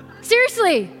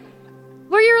 Seriously.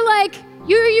 Where you're like,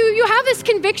 you have this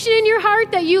conviction in your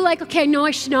heart that you like, okay, no,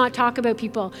 I should not talk about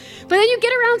people. But then you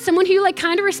get around someone who you like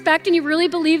kind of respect and you really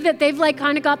believe that they've like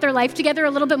kind of got their life together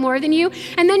a little bit more than you.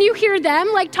 And then you hear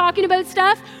them like talking about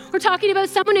stuff or talking about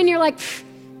someone and you're like,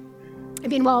 I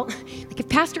mean, well, like if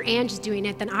Pastor Ange is doing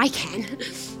it, then I can,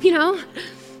 you know?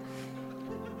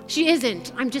 She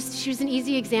isn't. She was an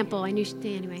easy example. I knew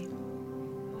anyway.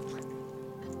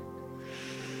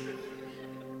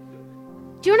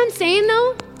 Do you know what I'm saying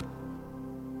though?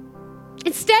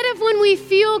 Instead of when we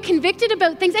feel convicted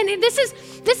about things, and this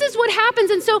is what happens.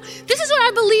 And so this is what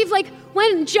I believe, like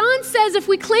when John says, if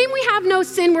we claim we have no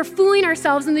sin, we're fooling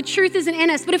ourselves and the truth isn't in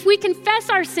us. But if we confess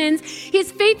our sins, he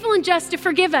is faithful and just to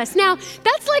forgive us. Now,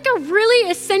 that's like a really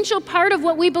essential part of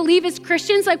what we believe as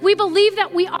Christians. Like, we believe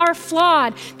that we are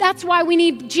flawed. That's why we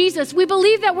need Jesus. We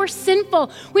believe that we're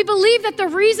sinful. We believe that the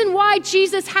reason why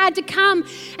Jesus had to come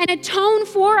and atone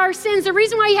for our sins, the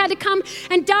reason why he had to come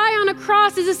and die on a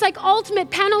cross is this like ultimate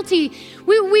penalty.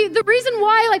 The reason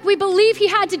why like we believe he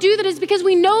had to do that is because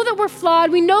we know that we're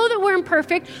flawed. We know that we're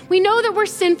imperfect. We know that we're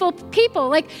sinful people.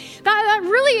 Like that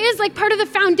really is like part of the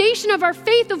foundation of our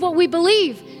faith of what we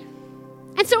believe.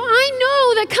 And so I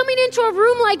know that coming into a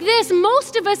room like this,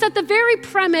 most of us at the very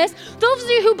premise, those of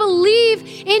you who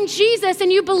believe in Jesus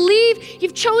and you believe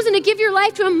you've chosen to give your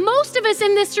life to him, most of us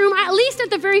in this room, at least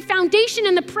at the very foundation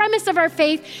and the premise of our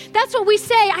faith, that's what we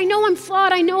say. I know I'm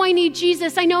flawed. I know I need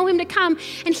Jesus. I know him to come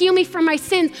and heal me from my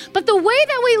sins. But the way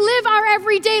that we live our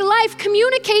everyday life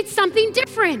communicates something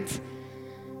different.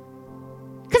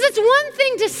 Because it's one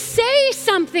thing to say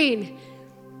something.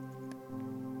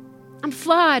 I'm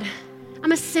flawed.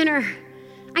 I'm a sinner.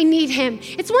 I need him.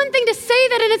 It's one thing to say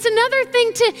that, and it's another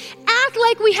thing to act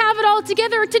like we have it all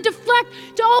together, to deflect,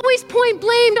 to always point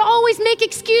blame, to always make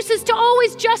excuses, to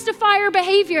always justify our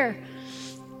behavior.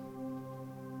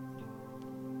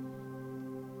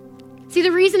 See,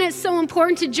 the reason it's so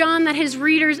important to John that his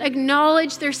readers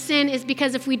acknowledge their sin is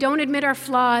because if we don't admit our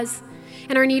flaws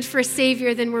and our need for a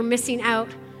Savior, then we're missing out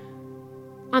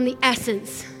on the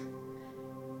essence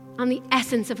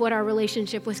of what our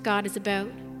relationship with God is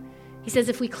about. He says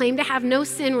if we claim to have no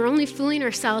sin, we're only fooling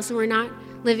ourselves and we're not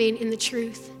living in the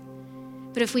truth.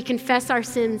 But if we confess our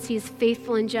sins, he is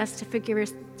faithful and just to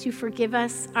forgive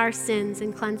us our sins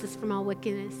and cleanse us from all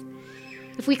wickedness.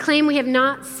 If we claim we have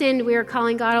not sinned, we are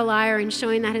calling God a liar and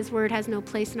showing that his word has no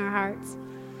place in our hearts.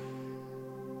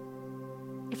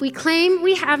 If we claim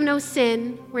we have no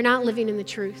sin, we're not living in the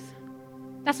truth.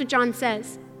 That's what John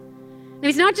says. Now,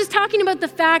 he's not just talking about the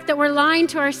fact that we're lying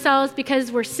to ourselves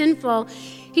because we're sinful.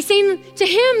 He's saying to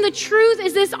him, the truth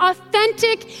is this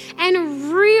authentic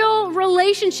and real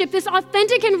relationship, this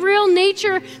authentic and real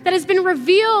nature that has been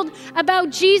revealed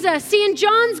about Jesus. See, in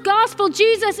John's gospel,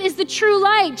 Jesus is the true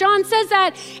light. John says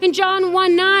that in John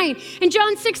 1:9. In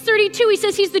John 6:32, he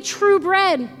says he's the true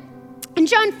bread. In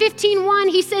John 15:1,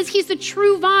 he says he's the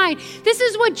true vine. This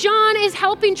is what John is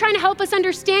trying to help us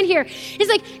understand here. It's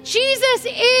like Jesus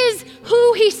is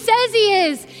who he says he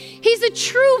is. He's the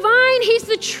true vine. He's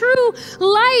the true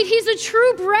light. He's the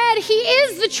true bread. He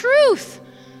is the truth.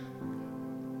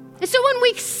 And so when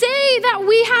we say that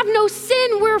we have no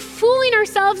sin, we're fooling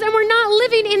ourselves and we're not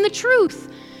living in the truth.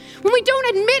 When we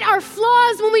don't admit our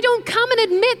flaws, when we don't come and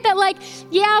admit that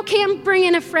I'm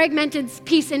bringing a fragmented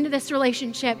piece into this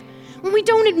relationship. When we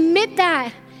don't admit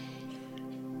that,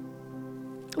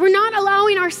 we're not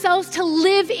allowing ourselves to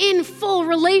live in full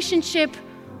relationship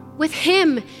with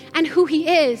him and who he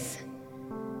is.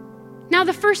 Now,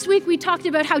 the first week we talked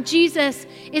about how Jesus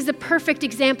is the perfect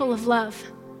example of love.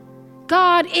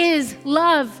 God is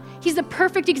love. He's the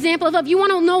perfect example of love. You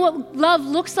want to know what love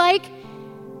looks like?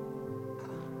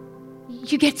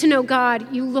 You get to know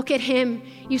God. You look at him.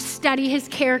 You study his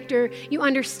character. You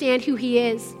understand who he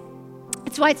is.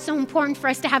 That's why it's so important for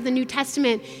us to have the New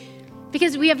Testament,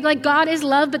 because we have God is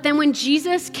love, but then when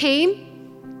Jesus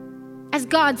came as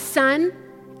God's son,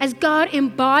 as God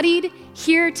embodied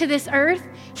here to this earth,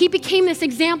 he became this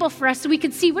example for us so we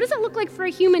could see what does it look like for a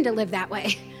human to live that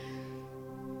way.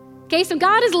 Okay, so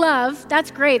God is love.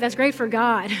 That's great. That's great for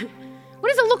God. What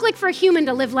does it look like for a human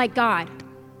to live like God?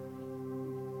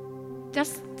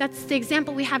 That's the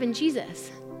example we have in Jesus,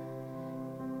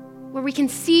 where we can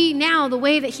see now the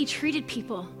way that he treated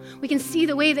people. We can see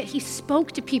the way that he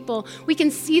spoke to people. We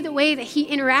can see the way that he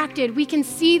interacted. We can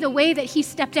see the way that he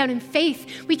stepped out in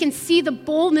faith. We can see the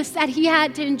boldness that he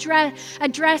had to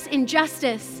address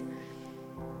injustice.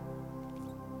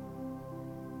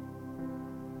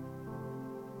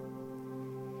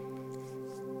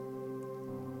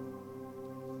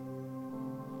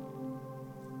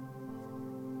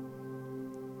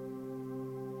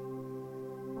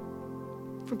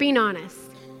 For being honest,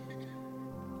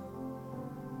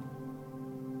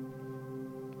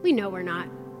 we know we're not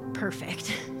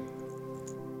perfect.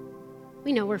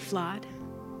 We know we're flawed.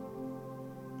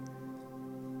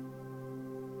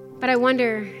 But I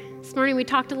wonder, this morning we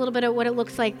talked a little bit about what it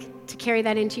looks like to carry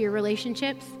that into your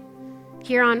relationships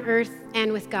here on earth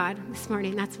and with God this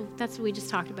morning. That's what we just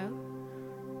talked about.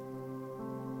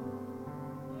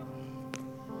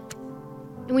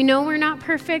 And we know we're not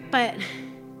perfect, but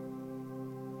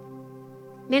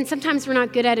man, sometimes we're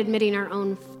not good at admitting our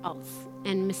own faults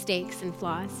and mistakes and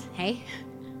flaws, hey?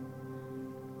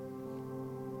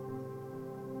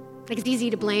 Like it's easy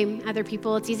to blame other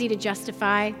people. It's easy to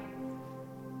justify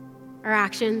our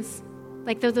actions.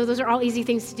 Like those are all easy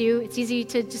things to do. It's easy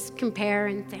to just compare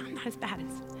and say, I'm not as bad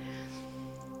as.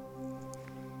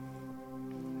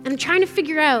 And I'm trying to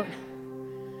figure out,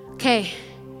 okay,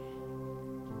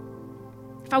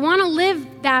 if I want to live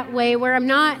that way where I'm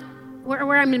not,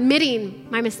 where I'm admitting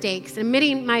my mistakes,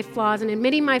 admitting my flaws, and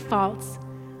admitting my faults.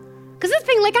 Because this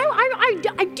thing, like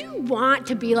I do want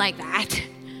to be like that.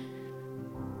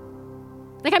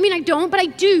 Like, I mean, I don't, but I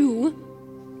do,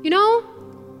 you know?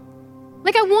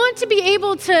 Like, I want to be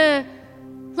able to,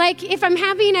 like, if I'm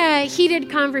having a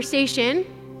heated conversation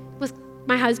with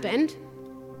my husband,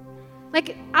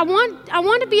 like, I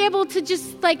want to be able to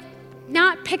just, like,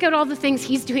 not pick out all the things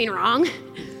he's doing wrong.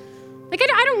 Like,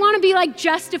 I don't want to be, like,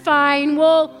 justifying,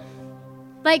 well,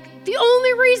 like, the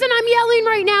only reason I'm yelling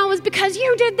right now is because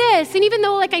you did this. And even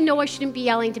though, like, I know I shouldn't be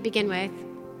yelling to begin with.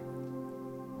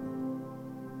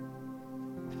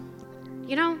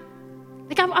 You know,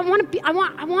 like I want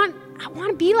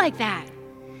to be like that.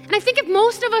 And I think if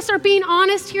most of us are being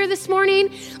honest here this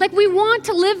morning, like we want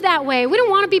to live that way. We don't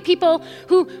want to be people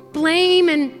who blame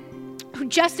and who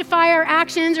justify our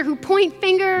actions or who point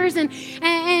fingers and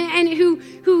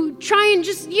who try and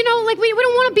just, you know, like we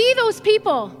don't want to be those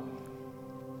people.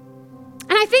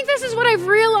 And I think this is what I've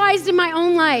realized in my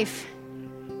own life.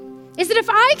 Is that if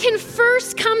I can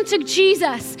first come to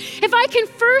Jesus, if I can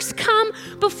first come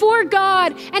before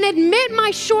God and admit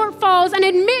my shortfalls and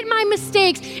admit my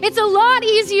mistakes, it's a lot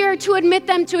easier to admit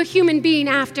them to a human being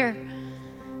after.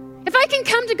 If I can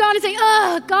come to God and say,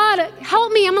 oh, God,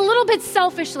 help me, I'm a little bit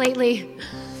selfish lately.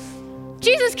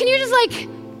 Jesus, can you just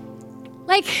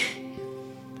like,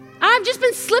 I've just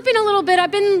been slipping a little bit.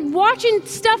 I've been watching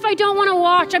stuff I don't want to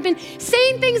watch. I've been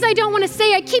saying things I don't want to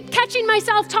say. I keep catching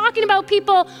myself talking about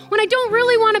people when I don't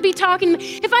really want to be talking.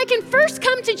 If I can first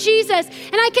come to Jesus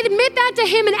and I can admit that to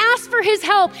him and ask for his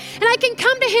help, and I can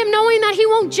come to him knowing that he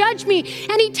won't judge me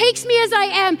and he takes me as I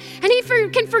am and he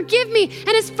can forgive me. And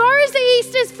as far as the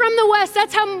east is from the west,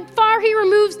 that's how far he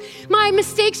removes my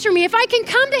mistakes from me. If I can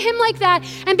come to him like that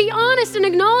and be honest and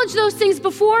acknowledge those things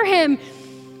before him,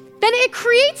 then it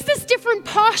creates this different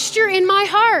posture in my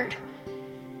heart.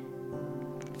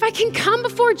 If I can come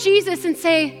before Jesus and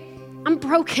say, I'm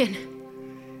broken.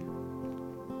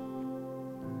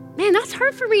 Man, that's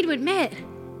hard for me to admit.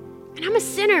 And I'm a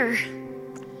sinner.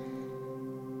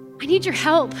 I need your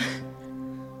help.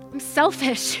 I'm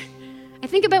selfish. I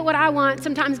think about what I want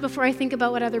sometimes before I think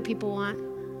about what other people want.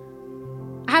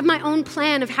 I have my own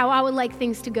plan of how I would like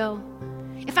things to go.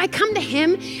 If I come to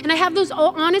him and I have those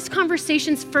honest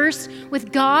conversations first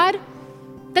with God,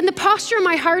 then the posture of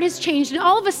my heart has changed. And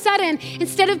all of a sudden,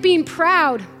 instead of being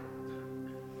proud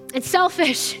and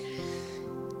selfish,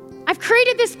 I've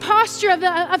created this posture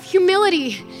of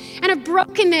humility and of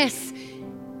brokenness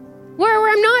where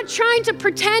I'm not trying to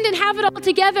pretend and have it all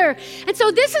together. And so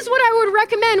this is what I would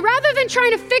recommend. Rather than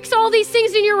trying to fix all these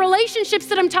things in your relationships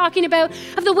that I'm talking about,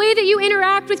 of the way that you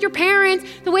interact with your parents,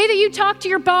 the way that you talk to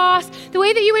your boss, the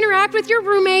way that you interact with your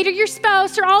roommate or your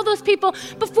spouse or all those people,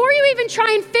 before you even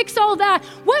try and fix all that,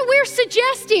 what we're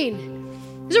suggesting,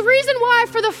 there's a reason why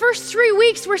for the first 3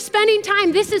 weeks we're spending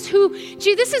time. This is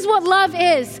what love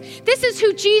is. This is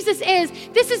who Jesus is.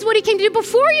 This is what he came to do.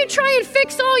 Before you try and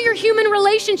fix all your human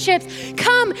relationships,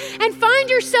 come and find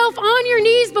yourself on your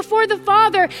knees before the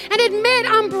Father and admit,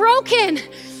 I'm broken.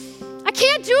 I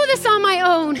can't do this on my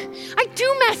own. I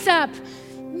do mess up.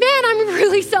 Man, I'm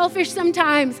really selfish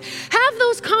sometimes. Have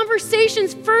those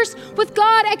conversations first with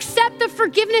God. Accept the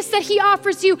forgiveness that he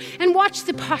offers you and watch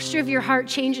the posture of your heart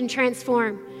change and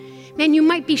transform. Man, you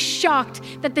might be shocked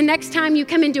that the next time you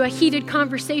come into a heated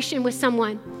conversation with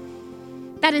someone,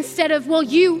 that instead of, well,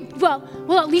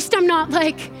 at least I'm not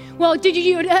like, well, did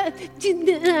you,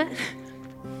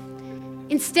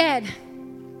 instead,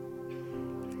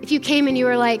 if you came and you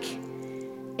were like,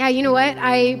 yeah, you know what?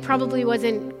 I probably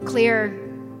wasn't clear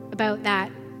about that.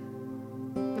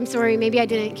 I'm sorry, maybe I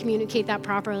didn't communicate that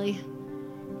properly.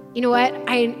 You know what?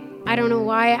 I don't know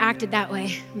why I acted that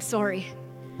way. I'm sorry.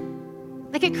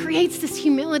 Like it creates this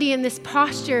humility and this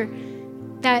posture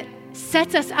that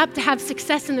sets us up to have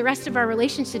success in the rest of our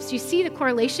relationships. Do you see the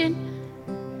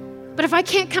correlation? But if I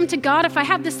can't come to God, if I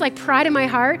have this like pride in my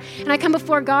heart and I come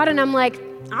before God and I'm like,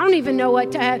 I don't even know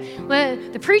what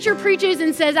the preacher preaches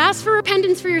and says, ask for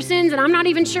repentance for your sins, and I'm not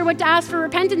even sure what to ask for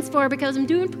repentance for because I'm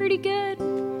doing pretty good.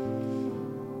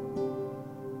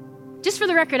 Just for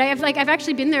the record, I've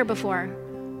actually been there before.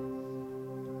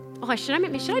 Oh, should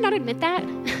I not admit that?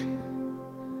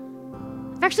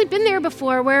 I've actually been there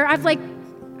before where I've like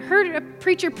heard a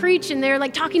preacher preach and they're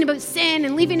like talking about sin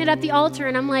and leaving it at the altar,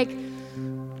 and I'm like,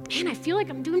 man, I feel like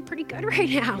I'm doing pretty good right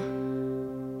now.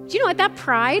 Do you know what? That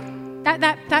pride,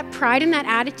 that pride and that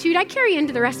attitude, I carry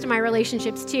into the rest of my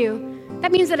relationships too.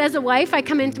 That means that as a wife, I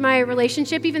come into my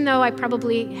relationship, even though I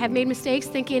probably have made mistakes,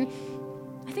 thinking,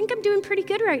 I think I'm doing pretty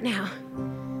good right now.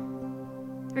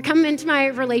 Or come into my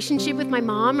relationship with my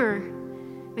mom or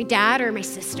my dad or my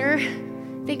sister,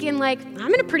 thinking like,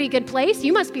 I'm in a pretty good place.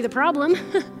 You must be the problem.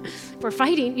 We're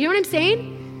fighting. You know what I'm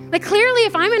saying? Like clearly,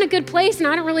 if I'm in a good place and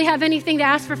I don't really have anything to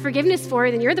ask for forgiveness for,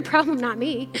 then you're the problem, not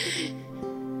me.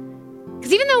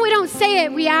 Because even though we don't say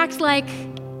it, we act like,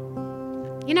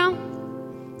 you know?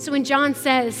 So when John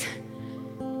says,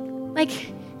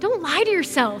 like, don't lie to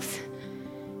yourselves.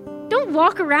 Don't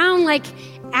walk around like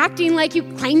acting like you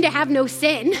claim to have no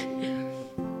sin.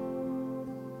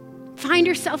 Find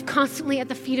yourself constantly at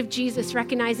the feet of Jesus,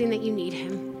 recognizing that you need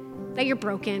him, that you're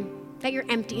broken, that you're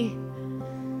empty,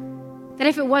 that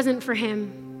if it wasn't for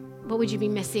him, what would you be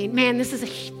missing? Man,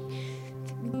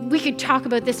 we could talk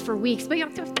about this for weeks, but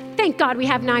thank God we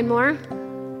have 9 more.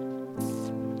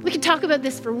 We could talk about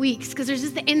this for weeks because there's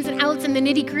just the ins and outs and the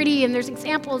nitty gritty and there's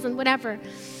examples and whatever.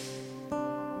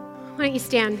 Why don't you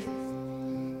stand?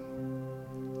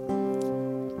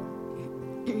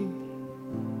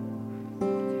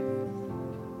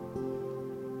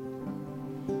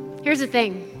 Here's the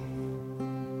thing.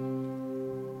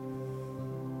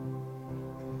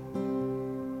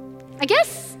 I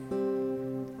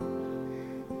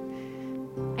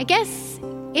guess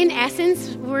in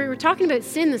essence, we're talking about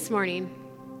sin this morning.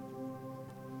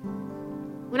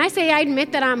 When I say I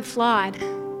admit that I'm flawed,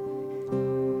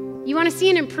 you want to see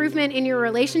an improvement in your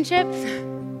relationships?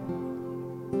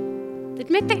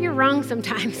 Admit that you're wrong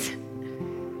sometimes.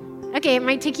 Okay, it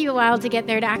might take you a while to get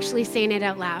there to actually saying it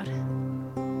out loud.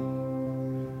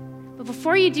 But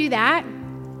before you do that,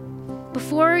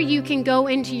 before you can go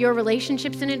into your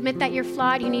relationships and admit that you're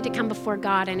flawed, you need to come before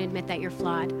God and admit that you're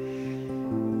flawed.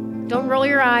 Don't roll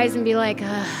your eyes and be like,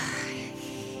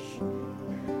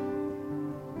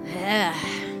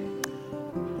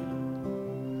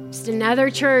 just another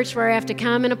church where I have to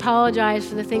come and apologize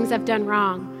for the things I've done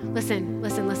wrong. Listen.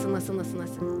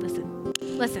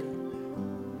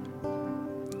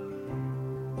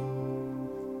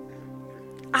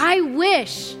 I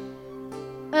wish,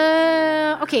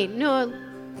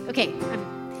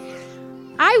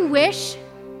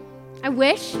 I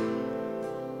wish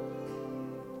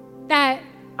that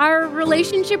our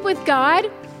relationship with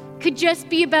God could just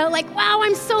be about like, wow,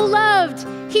 I'm so loved.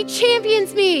 He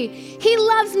champions me. He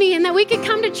loves me. And that we could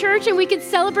come to church and we could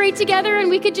celebrate together and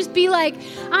we could just be like,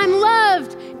 I'm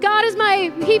loved. God is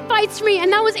he fights for me.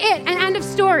 And that was it, an end of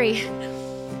story.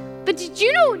 But do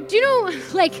you know,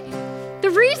 like, the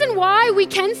reason why we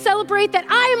can celebrate that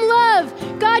I am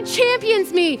loved, God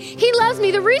champions me, he loves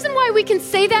me, the reason why we can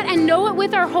say that and know it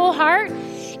with our whole heart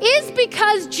is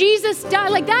because Jesus died.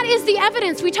 Like, that is the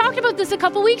evidence. We talked about this a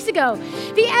couple weeks ago.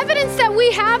 The evidence that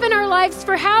we have in our lives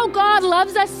for how God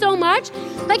loves us so much,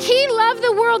 like he loved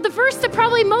the world. The verse that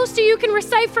probably most of you can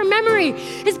recite from memory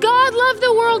is God loved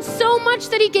the world so much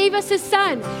that he gave us his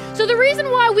son. So the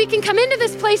reason why we can come into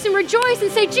this place and rejoice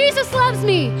and say, Jesus loves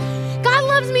me. God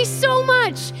loves me so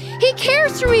much. He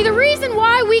cares for me. The reason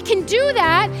why we can do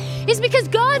that is because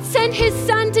God sent his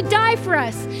son to die for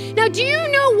us. Now, do you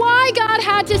know why God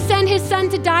had to send his son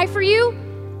to die for you?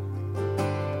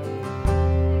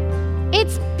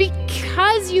 It's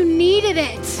because you needed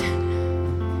it.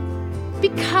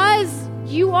 Because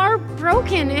you are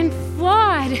broken and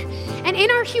flawed. And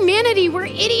in our humanity, we're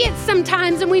idiots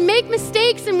sometimes and we make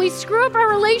mistakes and we screw up our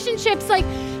relationships. Like,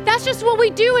 that's just what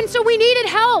we do. And so we needed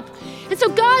help. And so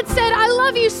God said, I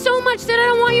love you so much that I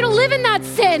don't want you to live in that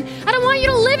sin. I don't want you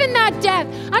to live in that death.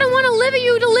 I don't want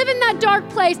you to live in that dark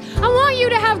place. I want you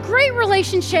to have great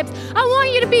relationships. I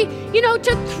want you to be,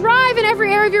 to thrive in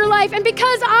every area of your life. And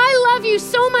because I love you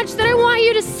so much that I want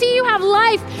you to see you have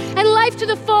life and life to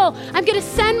the full, I'm going to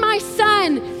send my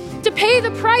son to pay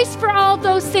the price for all of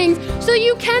those things so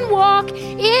you can walk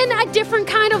in a different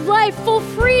kind of life, full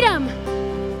freedom,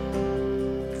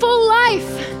 full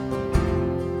life.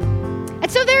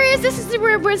 And so this is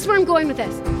where I'm going with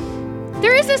this.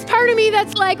 There is this part of me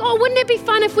that's like, oh, wouldn't it be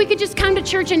fun if we could just come to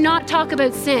church and not talk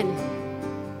about sin?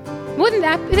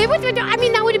 That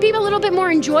would be a little bit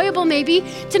more enjoyable maybe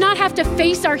to not have to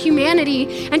face our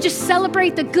humanity and just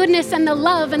celebrate the goodness and the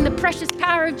love and the precious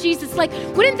power of Jesus. Like,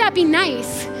 wouldn't that be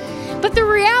nice? But the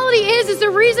reality is the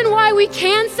reason why we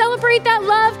can celebrate that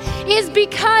love is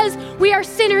because we are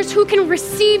sinners who can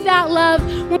receive that love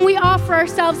when we offer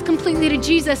ourselves completely to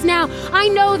Jesus. Now, I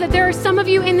know that there are some of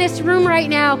you in this room right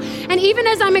now, and even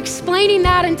as I'm explaining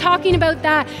that and talking about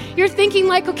that, you're thinking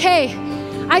like, okay,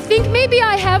 I think maybe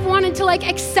I have wanted to like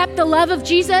accept the love of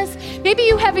Jesus. Maybe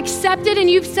you have accepted and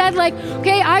you've said like,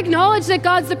 okay, I acknowledge that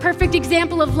God's the perfect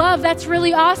example of love. That's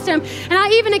really awesome. And I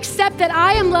even accept that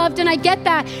I am loved and I get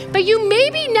that. But you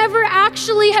maybe never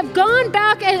actually have gone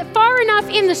back far enough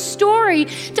in the story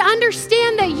to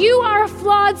understand that you are a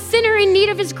flawed sinner in need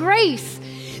of his grace.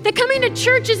 That coming to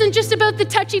church isn't just about the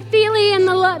touchy-feely and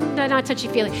the not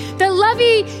touchy-feely, the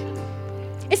lovey.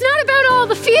 It's not about all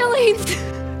the feelings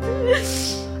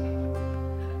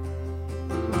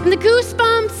and the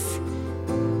goosebumps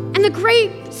and the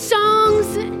great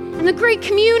songs and the great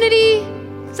community.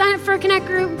 Sign up for a Connect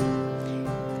group.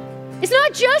 It's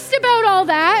not just about all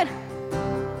that.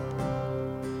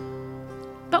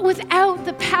 But without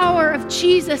the power of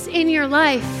Jesus in your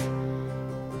life,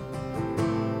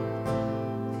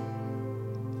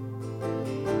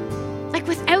 like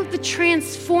without the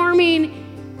transforming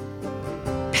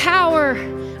power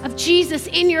of Jesus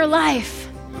in your life,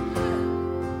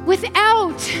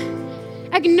 without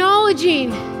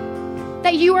acknowledging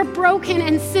that you are broken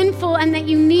and sinful and that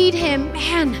you need him,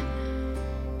 man,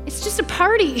 it's just a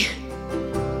party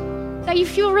that you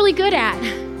feel really good at.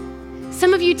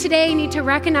 Some of you today need to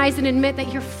recognize and admit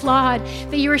that you're flawed,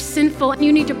 that you are sinful, and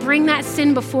you need to bring that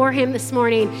sin before him this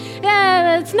morning.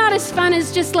 It's not as fun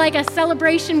as just like a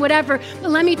celebration, whatever, but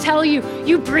let me tell you,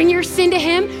 you bring your sin to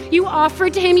him, you offer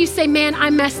it to him, you say, man, I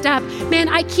messed up. Man,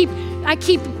 I keep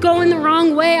going the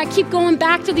wrong way. I keep going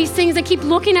back to these things. I keep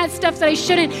looking at stuff that I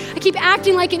shouldn't. I keep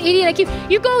acting like an idiot.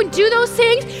 You go and do those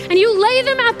things and you lay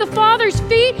them at the Father's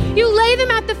feet. You lay them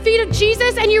at the feet of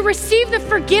Jesus and you receive the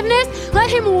forgiveness. Let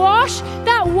him wash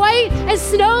that white as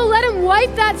snow. Let him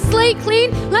wipe that slate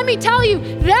clean. Let me tell you,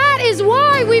 that is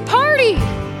why we party.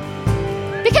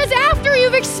 Because after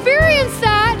you've experienced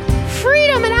that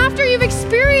freedom and after you've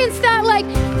experienced that, like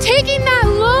taking that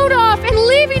load off and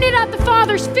leaving it at the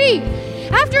Father's feet,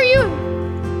 after you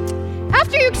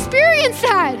experience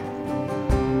that,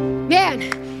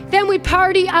 man, then we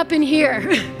party up in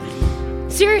here.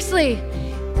 Seriously,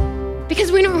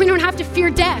 because we don't have to fear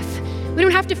death. We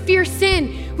don't have to fear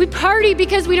sin. We party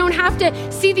because we don't have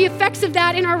to see the effects of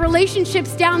that in our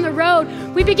relationships down the road.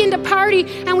 We begin to party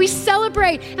and we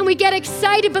celebrate and we get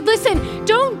excited. But listen,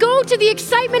 don't go to the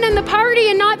excitement and the party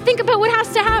and not think about what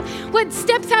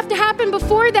steps have to happen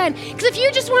before then. Because if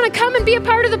you just want to come and be a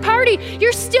part of the party,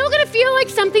 you're still going to feel like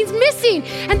something's missing.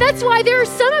 And that's why there are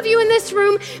some of you in this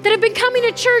room that have been coming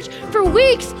to church for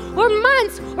weeks or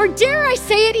months, or dare I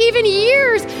say it, even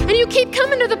years, and you keep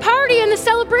coming to the party and the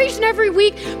celebration every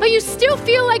week, but you still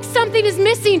feel like something is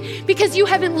missing because you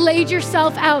haven't laid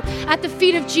yourself out at the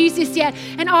feet of Jesus yet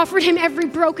and offered him every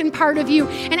broken part of you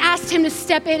and asked him to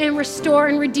step in and restore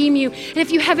and redeem you. And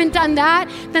if you haven't done that,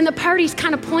 then the party's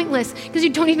kind of pointless because you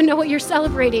don't even know what you're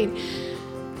celebrating.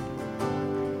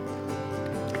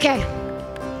 Okay,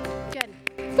 good.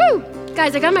 Woo!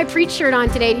 Guys, I got my preach shirt on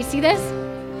today. Do you see this?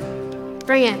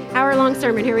 Bring it. Hour-long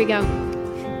sermon. Here we go.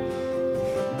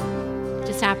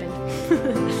 Just happened.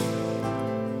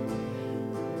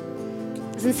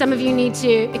 And some of you need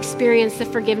to experience the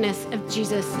forgiveness of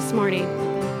Jesus this morning.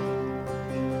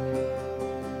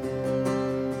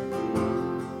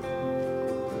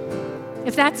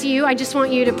 If that's you, I just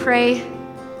want you to pray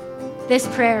this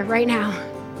prayer right now.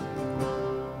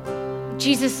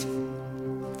 Jesus,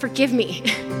 forgive me.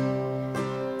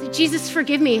 Jesus,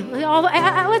 forgive me.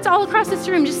 Let's all across this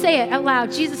room just say it out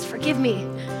loud. Jesus, forgive me.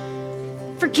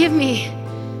 Forgive me.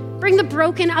 Bring the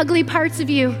broken, ugly parts of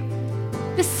you,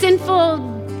 the sinful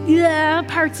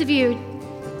parts of you.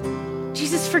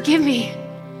 Jesus, forgive me.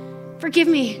 Forgive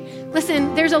me.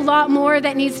 Listen, there's a lot more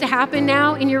that needs to happen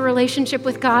now in your relationship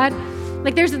with God.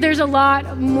 Like there's a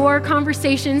lot more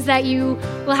conversations that you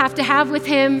will have to have with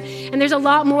him. And there's a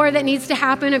lot more that needs to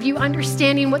happen of you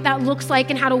understanding what that looks like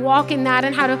and how to walk in that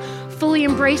and how to fully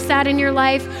embrace that in your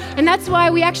life. And that's why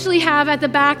we actually have at the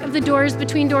back of the doors,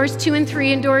 between doors 2 and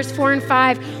 3 and doors 4 and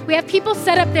 5, we have people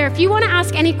set up there. If you want to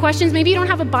ask any questions, maybe you don't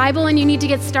have a Bible and you need to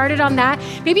get started on that.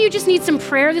 Maybe you just need some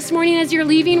prayer this morning as you're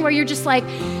leaving, where you're just like,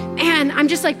 man, I'm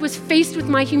just like was faced with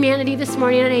my humanity this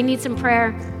morning and I need some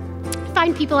prayer.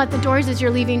 Find people at the doors as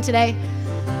you're leaving today.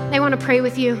 They want to pray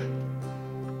with you.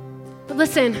 But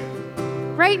listen,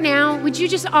 right now, would you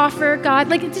just offer God,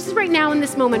 like this is right now in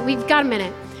this moment, we've got a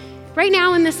minute. Right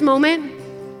now in this moment,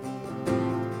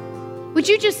 would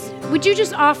you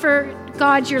just offer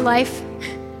God your life?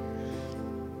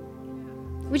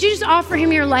 Would you just offer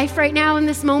him your life right now in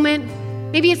this moment?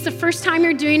 Maybe it's the first time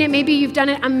you're doing it. Maybe you've done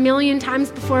it a million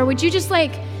times before. Would you just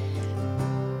like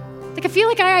I feel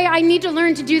like I need to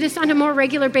learn to do this on a more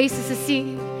regular basis to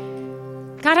see,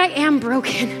 God, I am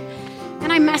broken.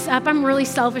 and I mess up. I'm really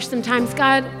selfish sometimes.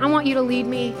 God, I want you to lead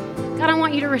me. God, I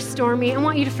want you to restore me. I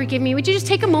want you to forgive me. Would you just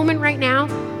take a moment right now?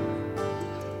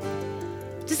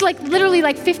 Just literally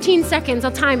 15 seconds.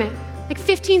 I'll time it.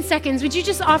 15 seconds. Would you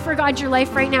just offer God your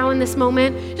life right now in this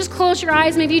moment? Just close your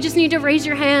eyes. Maybe you just need to raise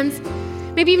your hands.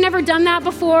 Maybe you've never done that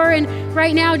before, and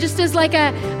right now, just as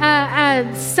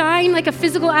a sign, a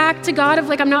physical act to God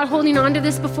of I'm not holding on to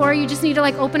this before, you just need to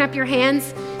open up your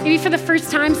hands. Maybe for the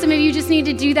first time, some of you just need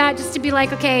to do that just to be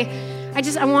okay,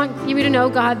 I want you to know,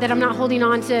 God, that I'm not holding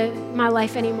on to my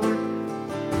life anymore.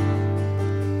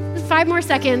 Just 5 more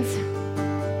seconds.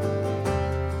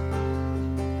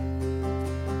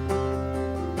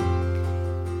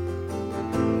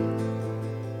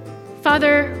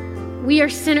 Father, we are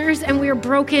sinners and we are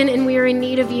broken and we are in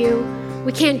need of you.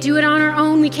 We can't do it on our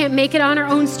own. We can't make it on our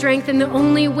own strength. And the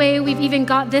only way we've even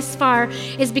got this far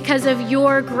is because of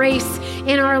your grace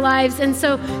in our lives. And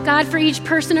so, God, for each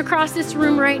person across this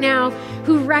room right now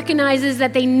who recognizes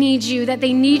that they need you, that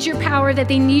they need your power, that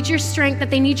they need your strength,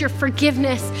 that they need your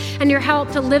forgiveness and your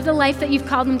help to live the life that you've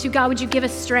called them to, God, would you give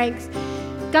us strength?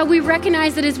 God, we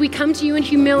recognize that as we come to you in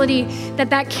humility,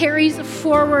 that carries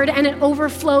forward and it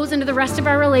overflows into the rest of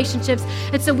our relationships.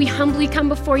 And so we humbly come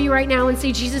before you right now and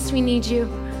say, Jesus, we need you.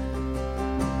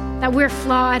 That we're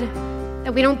flawed,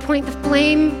 that we don't point the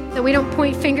blame, that we don't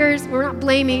point fingers, we're not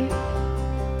blaming.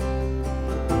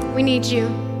 We need you.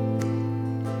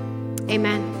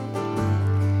 Amen.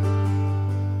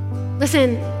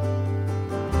 Listen,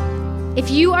 if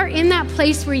you are in that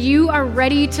place where you are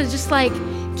ready to just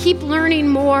keep learning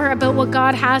more about what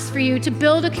God has for you, to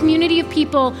build a community of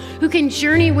people who can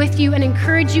journey with you and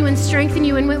encourage you and strengthen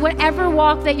you in whatever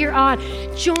walk that you're on,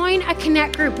 join a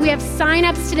Connect group. We have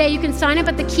sign-ups today. You can sign up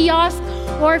at the kiosk,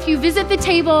 or if you visit the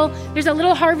table, there's a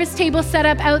little harvest table set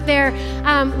up out there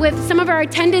with some of our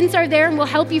attendants are there and will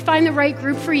help you find the right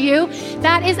group for you.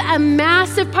 That is a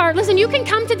massive part. Listen, you can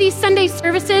come to these Sunday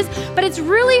services, but it's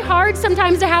really hard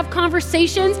sometimes to have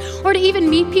conversations or to even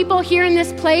meet people here in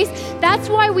this place. That's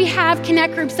why we have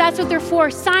Connect groups. That's what they're for.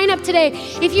 Sign up today.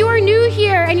 If you are new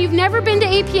here and you've never been to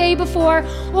APA before,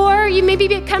 or you maybe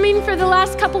be coming for the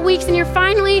last couple weeks and you're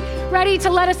finally ready to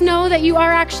let us know that you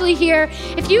are actually here,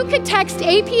 if you could text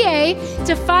APA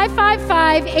to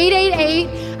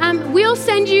 555-888,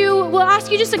 we'll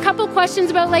ask you just a couple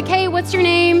questions about hey, what's your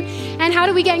name and how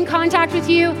do we get in contact with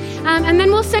you? And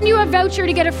then we'll send you a voucher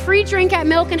to get a free drink at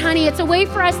Milk and Honey. It's a way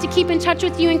for us to keep in touch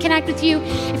with you and connect with you.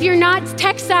 If you're not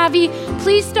tech savvy,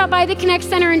 please stop by the Connect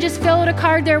Center and just fill out a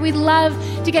card there. We'd love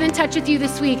to get in touch with you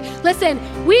this week.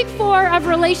 Listen, week 4 of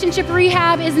Relationship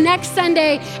Rehab is next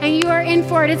Sunday and you are in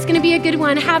for it. It's going to be a good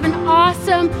one. Have an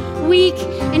awesome week.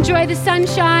 Enjoy the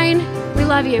sunshine. We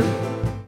love you.